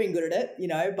and not being good at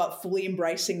it, but fully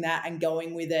embracing that and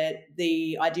going with it,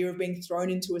 the idea of being thrown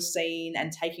into a scene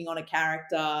and taking on a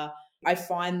character, I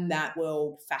find that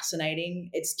world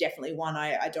fascinating. It's definitely one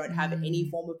I don't have any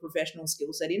form of professional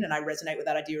skill set in, and I resonate with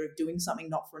that idea of doing something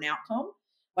not for an outcome.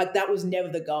 Like, that was never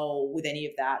the goal with any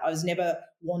of that. I was never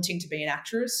wanting to be an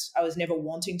actress. I was never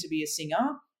wanting to be a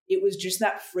singer. It was just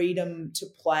that freedom to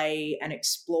play and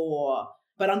explore,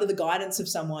 but under the guidance of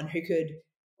someone who could,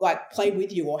 like, play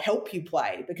with you or help you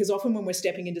play. Because often when we're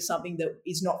stepping into something that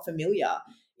is not familiar,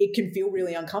 it can feel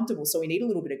really uncomfortable. So we need a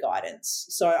little bit of guidance.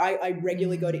 So I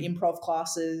regularly go to improv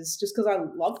classes just because I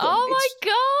love them. Oh my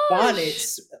gosh. Fun.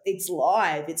 It's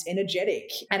live, it's energetic,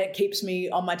 and it keeps me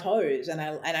on my toes, and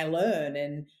I learn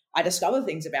and I discover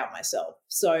things about myself.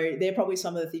 So they're probably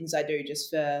some of the things I do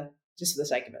just for the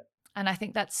sake of it. And I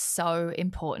think that's so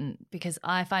important because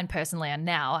I find personally, and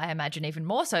now I imagine even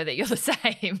more so that you're the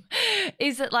same,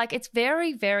 is that like it's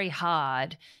very, very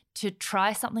hard to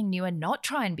try something new and not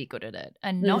try and be good at it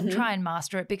and not try and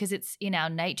master it because it's in our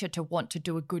nature to want to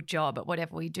do a good job at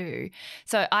whatever we do.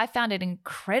 So I found it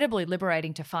incredibly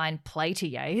liberating to find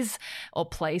play-to-yays or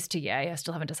plays-to-yay. I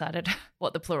still haven't decided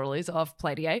what the plural is of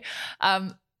play-to-yay,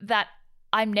 that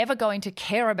I'm never going to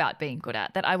care about being good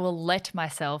at, that I will let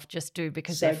myself just do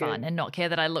because they're fun and not care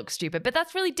that I look stupid. But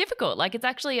that's really difficult. Like it's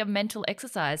actually a mental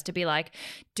exercise to be like,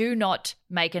 do not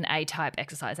make an A-type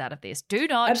exercise out of this. Do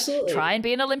not try and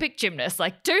be an Olympic gymnast.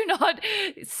 Like do not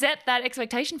set that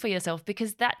expectation for yourself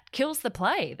because that kills the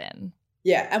play then.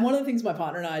 Yeah, and one of the things my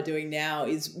partner and I are doing now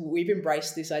is we've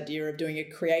embraced this idea of doing a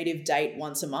creative date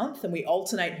once a month and we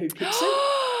alternate who picks it.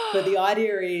 But the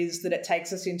idea is that it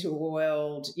takes us into a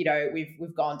world, you know, we've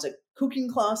gone to cooking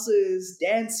classes,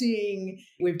 dancing,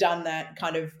 we've done that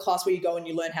kind of class where you go and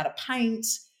you learn how to paint.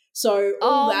 So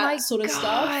all that sort of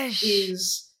stuff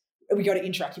is, we go to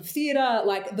interactive theatre.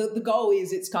 Like the goal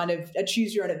is it's kind of a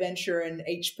choose your own adventure and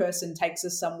each person takes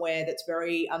us somewhere that's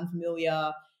very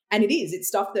unfamiliar. And it's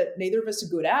stuff that neither of us are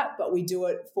good at, but we do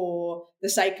it for the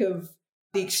sake of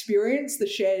the experience, the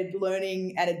shared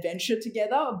learning and adventure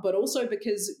together, but also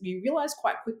because you realize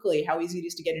quite quickly how easy it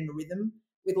is to get in a rhythm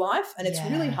with life. And it's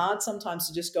really hard sometimes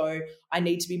to just go, I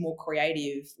need to be more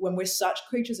creative when we're such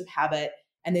creatures of habit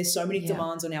and there's so many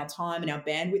demands on our time and our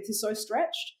bandwidth is so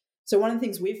stretched. So one of the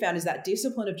things we've found is that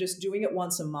discipline of just doing it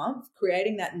once a month,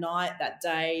 creating that night, that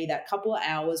day, that couple of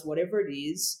hours, whatever it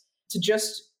is, to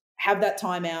just have that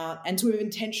time out and to have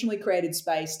intentionally created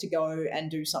space to go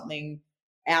and do something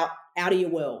out of your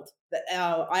world.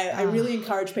 I really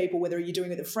encourage people, whether you're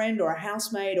doing it with a friend or a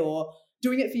housemate or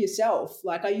doing it for yourself.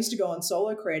 Like I used to go on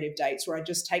solo creative dates where I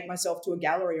just take myself to a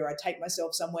gallery or I take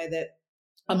myself somewhere that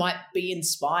I might be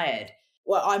inspired.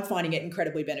 Well, I'm finding it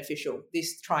incredibly beneficial,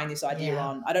 trying this idea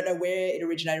on. I don't know where it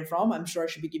originated from. I'm sure I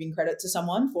should be giving credit to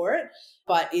someone for it,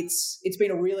 but it's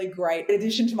been a really great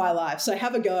addition to my life. So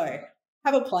have a go.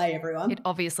 Have a play, everyone. It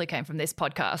obviously came from this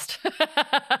podcast.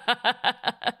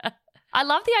 I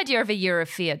love the idea of a year of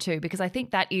fear too, because I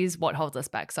think that is what holds us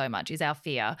back so much is our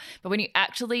fear. But when you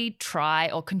actually try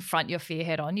or confront your fear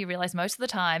head on, you realize most of the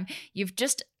time you've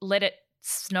just let it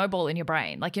snowball in your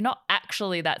brain. Like you're not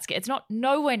actually that scared. It's not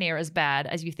nowhere near as bad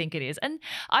as you think it is. And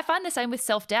I find the same with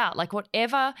self-doubt. Like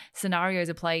whatever scenarios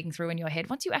are playing through in your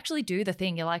head, once you actually do the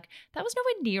thing, you're like, that was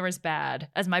nowhere near as bad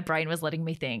as my brain was letting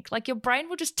me think. Like your brain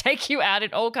will just take you out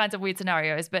in all kinds of weird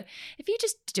scenarios. But if you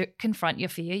just confront your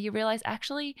fear, you realize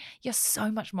actually you're so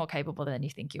much more capable than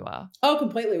you think you are. Oh,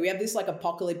 completely. We have this like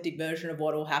apocalyptic version of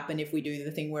what will happen if we do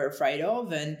the thing we're afraid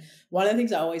of. And one of the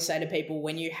things I always say to people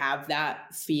when you have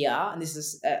that fear, and this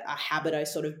is a habit I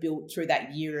sort of built through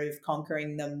that year of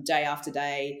conquering them day after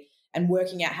day and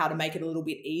working out how to make it a little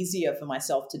bit easier for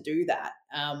myself to do that,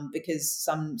 because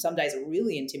some days are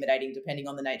really intimidating depending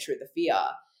on the nature of the fear,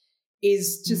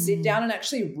 is to sit down and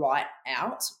actually write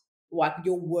out like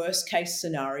your worst case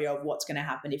scenario of what's going to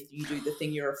happen if you do the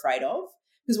thing you're afraid of.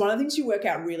 Because one of the things you work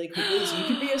out really quickly is you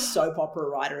could be a soap opera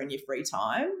writer in your free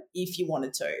time if you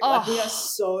wanted to. Like we are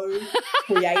so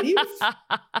creative.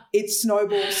 It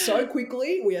snowballs so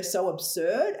quickly. We are so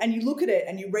absurd. And you look at it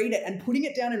and you read it and putting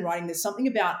it down in writing, there's something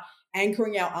about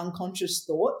anchoring our unconscious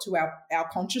thought to our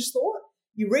conscious thought.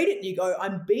 You read it and you go,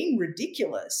 I'm being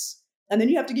ridiculous. And then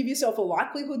you have to give yourself a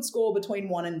likelihood score between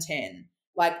 1 and 10.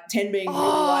 Like 10 being really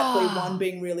likely, 1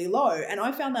 being really low. And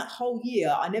I found that whole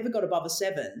year I never got above a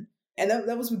 7. And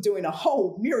that was doing a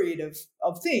whole myriad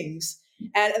of things.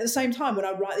 And at the same time, when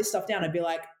I write this stuff down, I'd be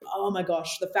like, oh my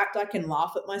gosh, the fact I can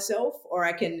laugh at myself or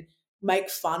I can make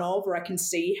fun of or I can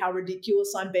see how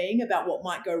ridiculous I'm being about what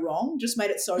might go wrong just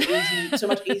made it so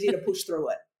much easier to push through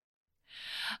it.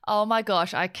 Oh my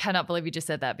gosh, I cannot believe you just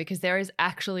said that because there is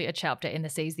actually a chapter in the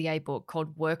Seize the A book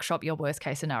called Workshop Your Worst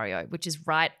Case Scenario, which is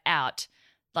write out,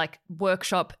 like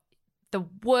workshop the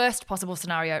worst possible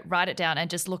scenario, write it down and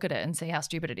just look at it and see how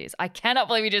stupid it is. I cannot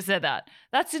believe you just said that.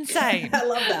 That's insane. I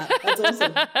love that. That's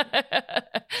awesome.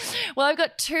 Well, I've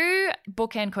got 2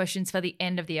 bookend questions for the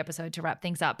end of the episode to wrap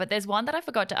things up, but there's one that I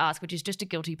forgot to ask, which is just a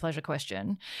guilty pleasure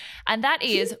question. And that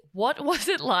is, what was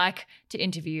it like to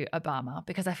interview Obama?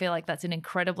 Because I feel like that's an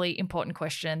incredibly important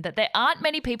question that there aren't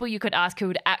many people you could ask who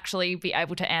would actually be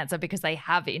able to answer because they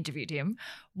have interviewed him.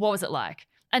 What was it like?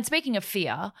 And speaking of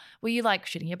fear, were you like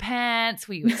shitting your pants?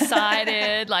 Were you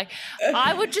excited? Like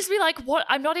I would just be like, what?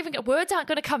 I'm not even, words aren't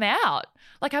going to come out.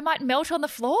 Like I might melt on the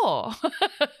floor.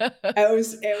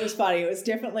 It was funny. It was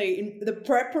definitely the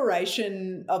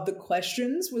preparation of the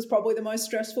questions was probably the most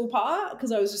stressful part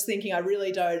because I was just thinking I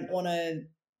really don't want to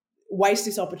waste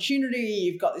this opportunity.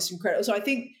 You've got this incredible. So I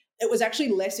think it was actually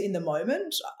less in the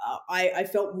moment. I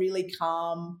felt really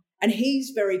calm, and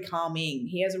he's very calming.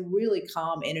 He has a really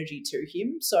calm energy to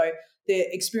him. So the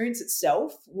experience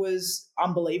itself was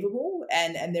unbelievable,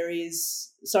 and there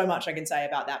is so much I can say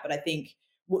about that. But I think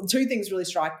two things really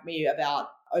strike me about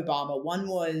Obama. One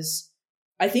was,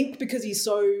 I think because he's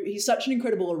such an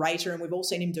incredible orator, and we've all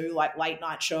seen him do like late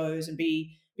night shows and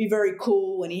be very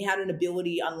cool, and he had an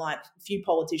ability, unlike a few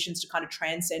politicians, to kind of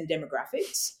transcend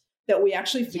demographics, that we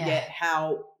actually forget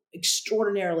how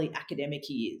extraordinarily academic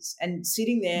he is. And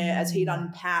sitting there as he'd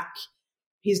unpack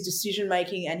his decision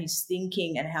making and his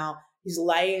thinking and how his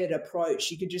layered approach,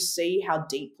 you could just see how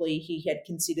deeply he had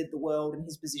considered the world and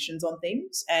his positions on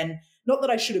things. And not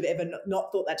that I should have ever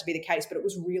not thought that to be the case, but it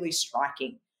was really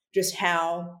striking just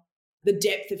how the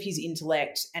depth of his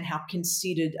intellect and how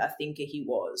considered a thinker he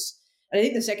was. And I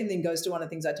think the second thing goes to one of the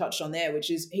things I touched on there, which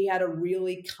is he had a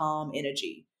really calm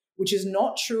energy, which is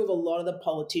not true of a lot of the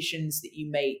politicians that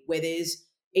you meet, where there's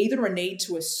either a need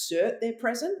to assert their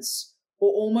presence or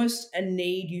almost a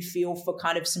need you feel for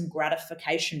kind of some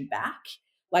gratification back,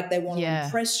 like they want to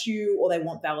impress you or they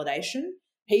want validation.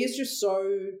 He is just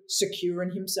so secure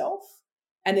in himself,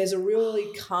 and there's a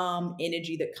really calm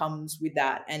energy that comes with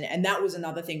that. And that was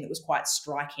another thing that was quite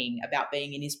striking about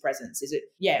being in his presence, is it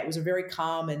was a very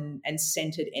calm and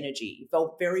centered energy. It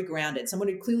felt very grounded. Someone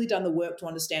who'd clearly done the work to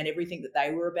understand everything that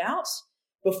they were about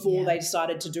before they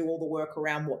decided to do all the work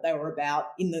around what they were about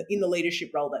in the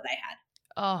leadership role that they had.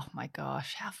 Oh my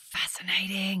gosh, how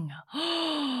fascinating.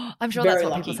 I'm sure Very that's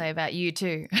what lucky. people say about you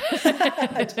too.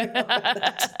 I don't know about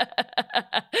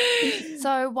that.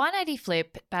 So 180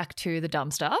 flip back to the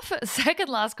dumb stuff. Second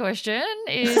last question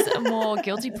is more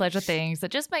guilty pleasure things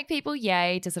that just make people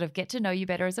yay to sort of get to know you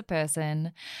better as a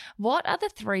person. What are the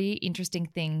 3 interesting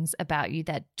things about you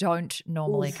that don't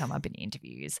normally come up in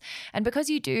interviews? And because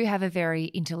you do have a very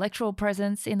intellectual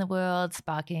presence in the world,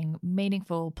 sparking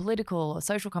meaningful political or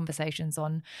social conversations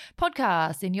on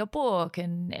podcasts, in your book,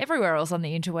 and everywhere else on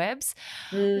the interwebs,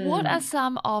 what are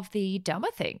some of the dumber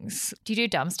things? Do you do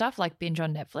dumb stuff like binge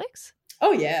on Netflix?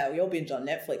 Oh, yeah. We all binge on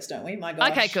Netflix, don't we? My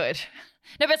gosh. Okay, good.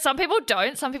 No, but some people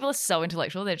don't. Some people are so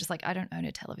intellectual. They're just like, I don't own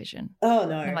a television. Oh,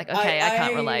 no. And I'm like, okay, I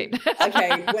can't relate.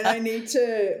 Okay, when I need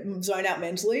to zone out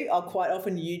mentally, I'll quite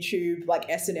often YouTube like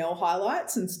SNL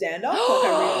highlights and stand-up. Like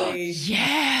I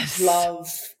really love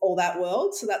all that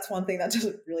world. So that's one thing that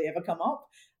doesn't really ever come up.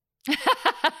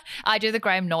 I do the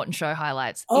Graham Norton show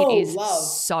highlights. Oh, it is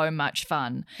so much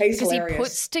fun. He's because hilarious. He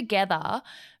puts together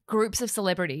groups of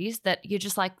celebrities that you're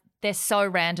just like, they're so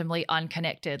randomly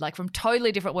unconnected, like from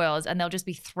totally different worlds, and there'll just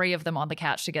be 3 of them on the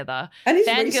couch together, and his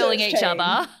fangirling each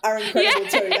other. Are incredible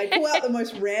too. They pull out the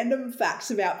most random facts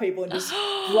about people and just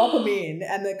drop them in,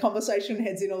 and the conversation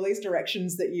heads in all these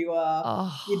directions that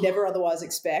you'd never otherwise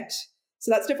expect.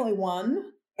 So that's definitely one.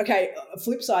 Okay,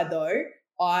 flip side though,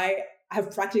 I have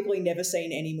practically never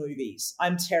seen any movies.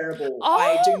 I'm terrible.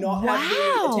 I do not have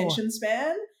the attention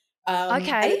span. And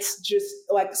it's just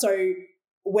like, so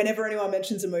whenever anyone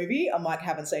mentions a movie, I'm like,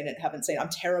 haven't seen it. I'm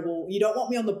terrible. You don't want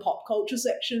me on the pop culture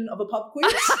section of a pub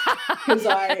quiz because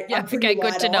I'm pretty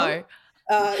good to know.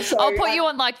 So I'll put you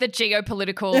on like the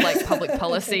geopolitical, like public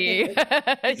policy.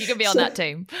 You can be on that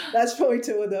team. That's probably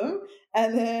 2 of them.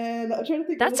 And then I'm trying to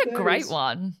think. That's a great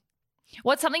one.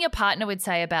 What's something your partner would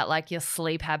say about like your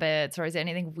sleep habits, or is there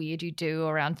anything weird you do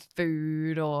around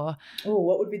food or? Oh,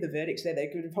 what would be the verdicts there? There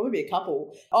could probably be a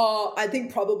couple. Oh, I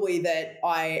think probably that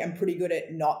I am pretty good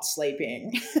at not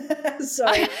sleeping. So,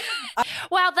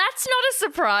 wow, that's not a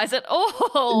surprise at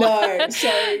all. No. So,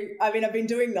 I mean, I've been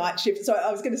doing night shift. So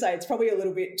I was going to say it's probably a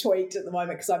little bit tweaked at the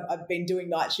moment because I've been doing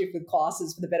night shift with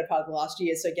classes for the better part of the last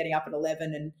year. So getting up at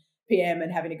 11 p.m.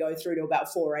 and having to go through to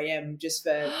about 4 a.m. just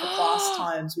for class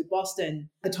times with Boston.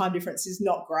 The time difference is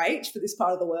not great for this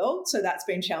part of the world, so that's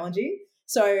been challenging.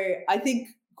 So I think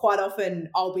quite often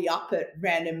I'll be up at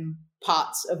random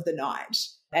parts of the night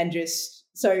and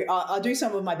so I'll do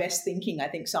some of my best thinking, I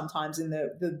think, sometimes in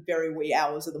the very wee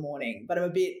hours of the morning, but I'm a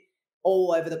bit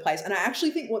all over the place. And I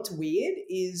actually think what's weird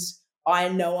is I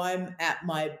know I'm at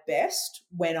my best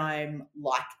when I'm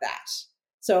like that.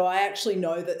 So I actually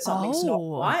know that something's not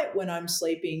right when I'm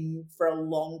sleeping for a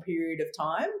long period of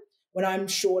time. When I'm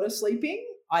shorter sleeping,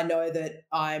 I know that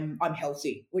I'm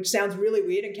healthy, which sounds really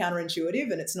weird and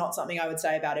counterintuitive, and it's not something I would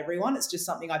say about everyone. It's just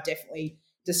something I've definitely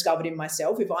discovered in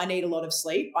myself. If I need a lot of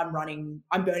sleep, I'm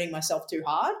burning myself too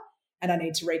hard, and I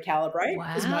need to recalibrate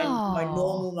because my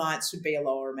normal nights would be a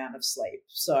lower amount of sleep.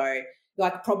 So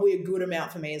like probably a good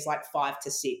amount for me is like 5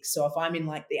 to 6. So if I'm in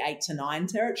like the 8 to 9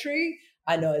 territory,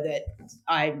 I know that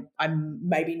I'm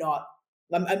maybe not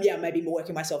maybe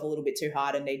working myself a little bit too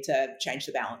hard and need to change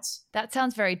the balance. That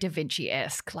sounds very Da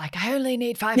Vinci-esque. Like, I only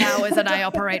need 5 hours and I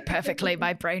operate perfectly.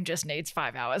 My brain just needs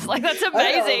 5 hours. Like, that's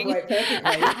amazing. I don't operate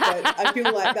perfectly, but I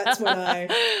feel like that's when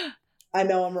I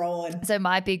know I'm rolling. So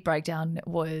my big breakdown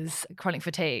was chronic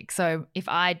fatigue. So if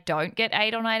I don't get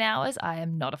 8 or 9 hours, I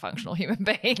am not a functional human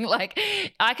being. Like,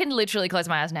 I can literally close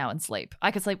my eyes now and sleep.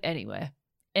 I could sleep anywhere,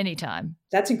 anytime.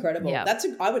 That's incredible. Yeah.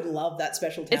 I would love that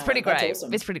special talent. It's pretty great. That's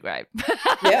awesome. It's pretty great.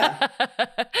 Yeah.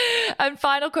 And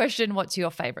final question, what's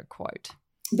your favorite quote?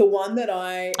 The one that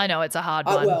I know it's a hard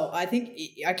one. Well, I think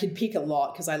I could pick a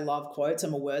lot because I love quotes.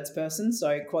 I'm a words person.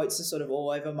 So quotes are sort of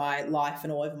all over my life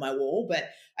and all over my wall. But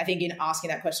I think in asking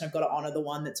that question, I've got to honor the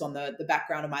one that's on the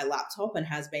background of my laptop and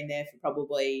has been there for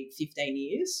probably 15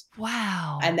 years.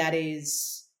 Wow. And that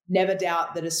is, never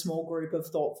doubt that a small group of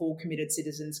thoughtful, committed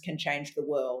citizens can change the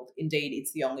world. Indeed,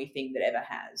 it's the only thing that ever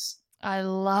has. I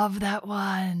love that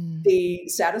one. The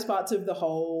saddest parts of the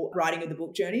whole writing of the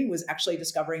book journey was actually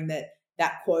discovering that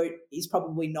quote is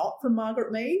probably not from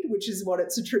Margaret Mead, which is what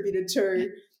it's attributed to.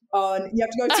 You have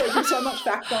to go through so much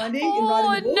fact finding in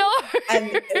writing the book. No.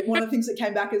 And one of the things that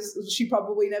came back is she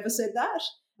probably never said that.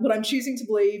 But I'm choosing to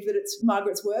believe that it's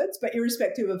Margaret's words. But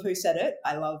irrespective of who said it,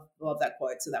 I love that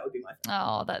quote. So that would be my favorite.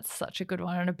 Oh, that's such a good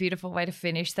one and a beautiful way to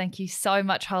finish. Thank you so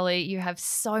much, Holly. You have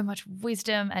so much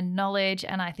wisdom and knowledge,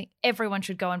 and I think everyone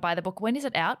should go and buy the book. When is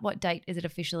it out? What date is it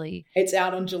officially? It's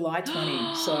out on July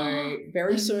 20, so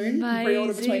very soon.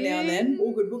 Pre-order between now and then.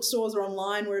 All good bookstores are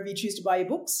online, wherever you choose to buy your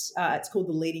books. It's called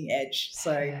The Leading Edge.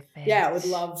 So Perfect. Yeah, I would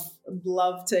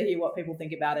love to hear what people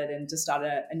think about it and to start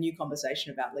a new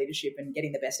conversation about leadership and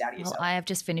getting the best out of yourself. Well, I have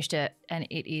just finished it and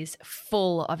it is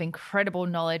full of incredible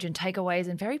knowledge and takeaways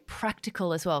and very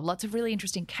practical as well. Lots of really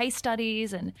interesting case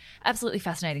studies and absolutely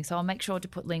fascinating. So I'll make sure to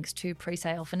put links to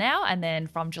pre-sale for now and then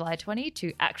from July 20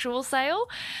 to actual sale.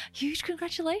 Huge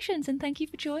congratulations and thank you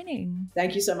for joining.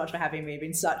 Thank you so much for having me. It's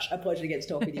been such a pleasure to get to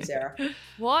talk with you, Sarah.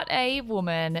 What a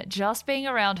woman. Just being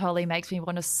around Holly makes me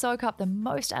want to soak up the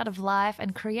most out of life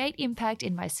and create impact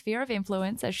in my sphere of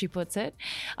influence, as she puts it.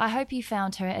 I hope you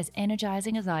found her as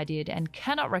energizing as I did and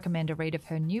cannot recommend a read of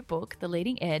her new book, The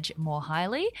Leading Edge, more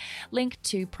highly. Link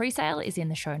to pre-sale is in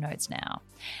the show notes now.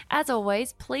 As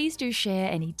always, please do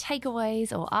share any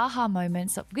takeaways or aha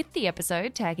moments with the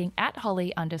episode, tagging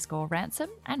 @Holly_Ransom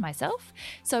and myself,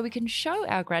 so we can show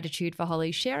our gratitude for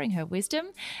Holly sharing her wisdom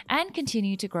and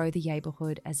continue to grow the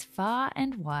Yablehood as far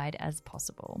and wide as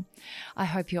possible. I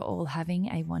hope you're all having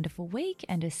a wonderful week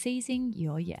and are seizing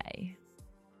your yay.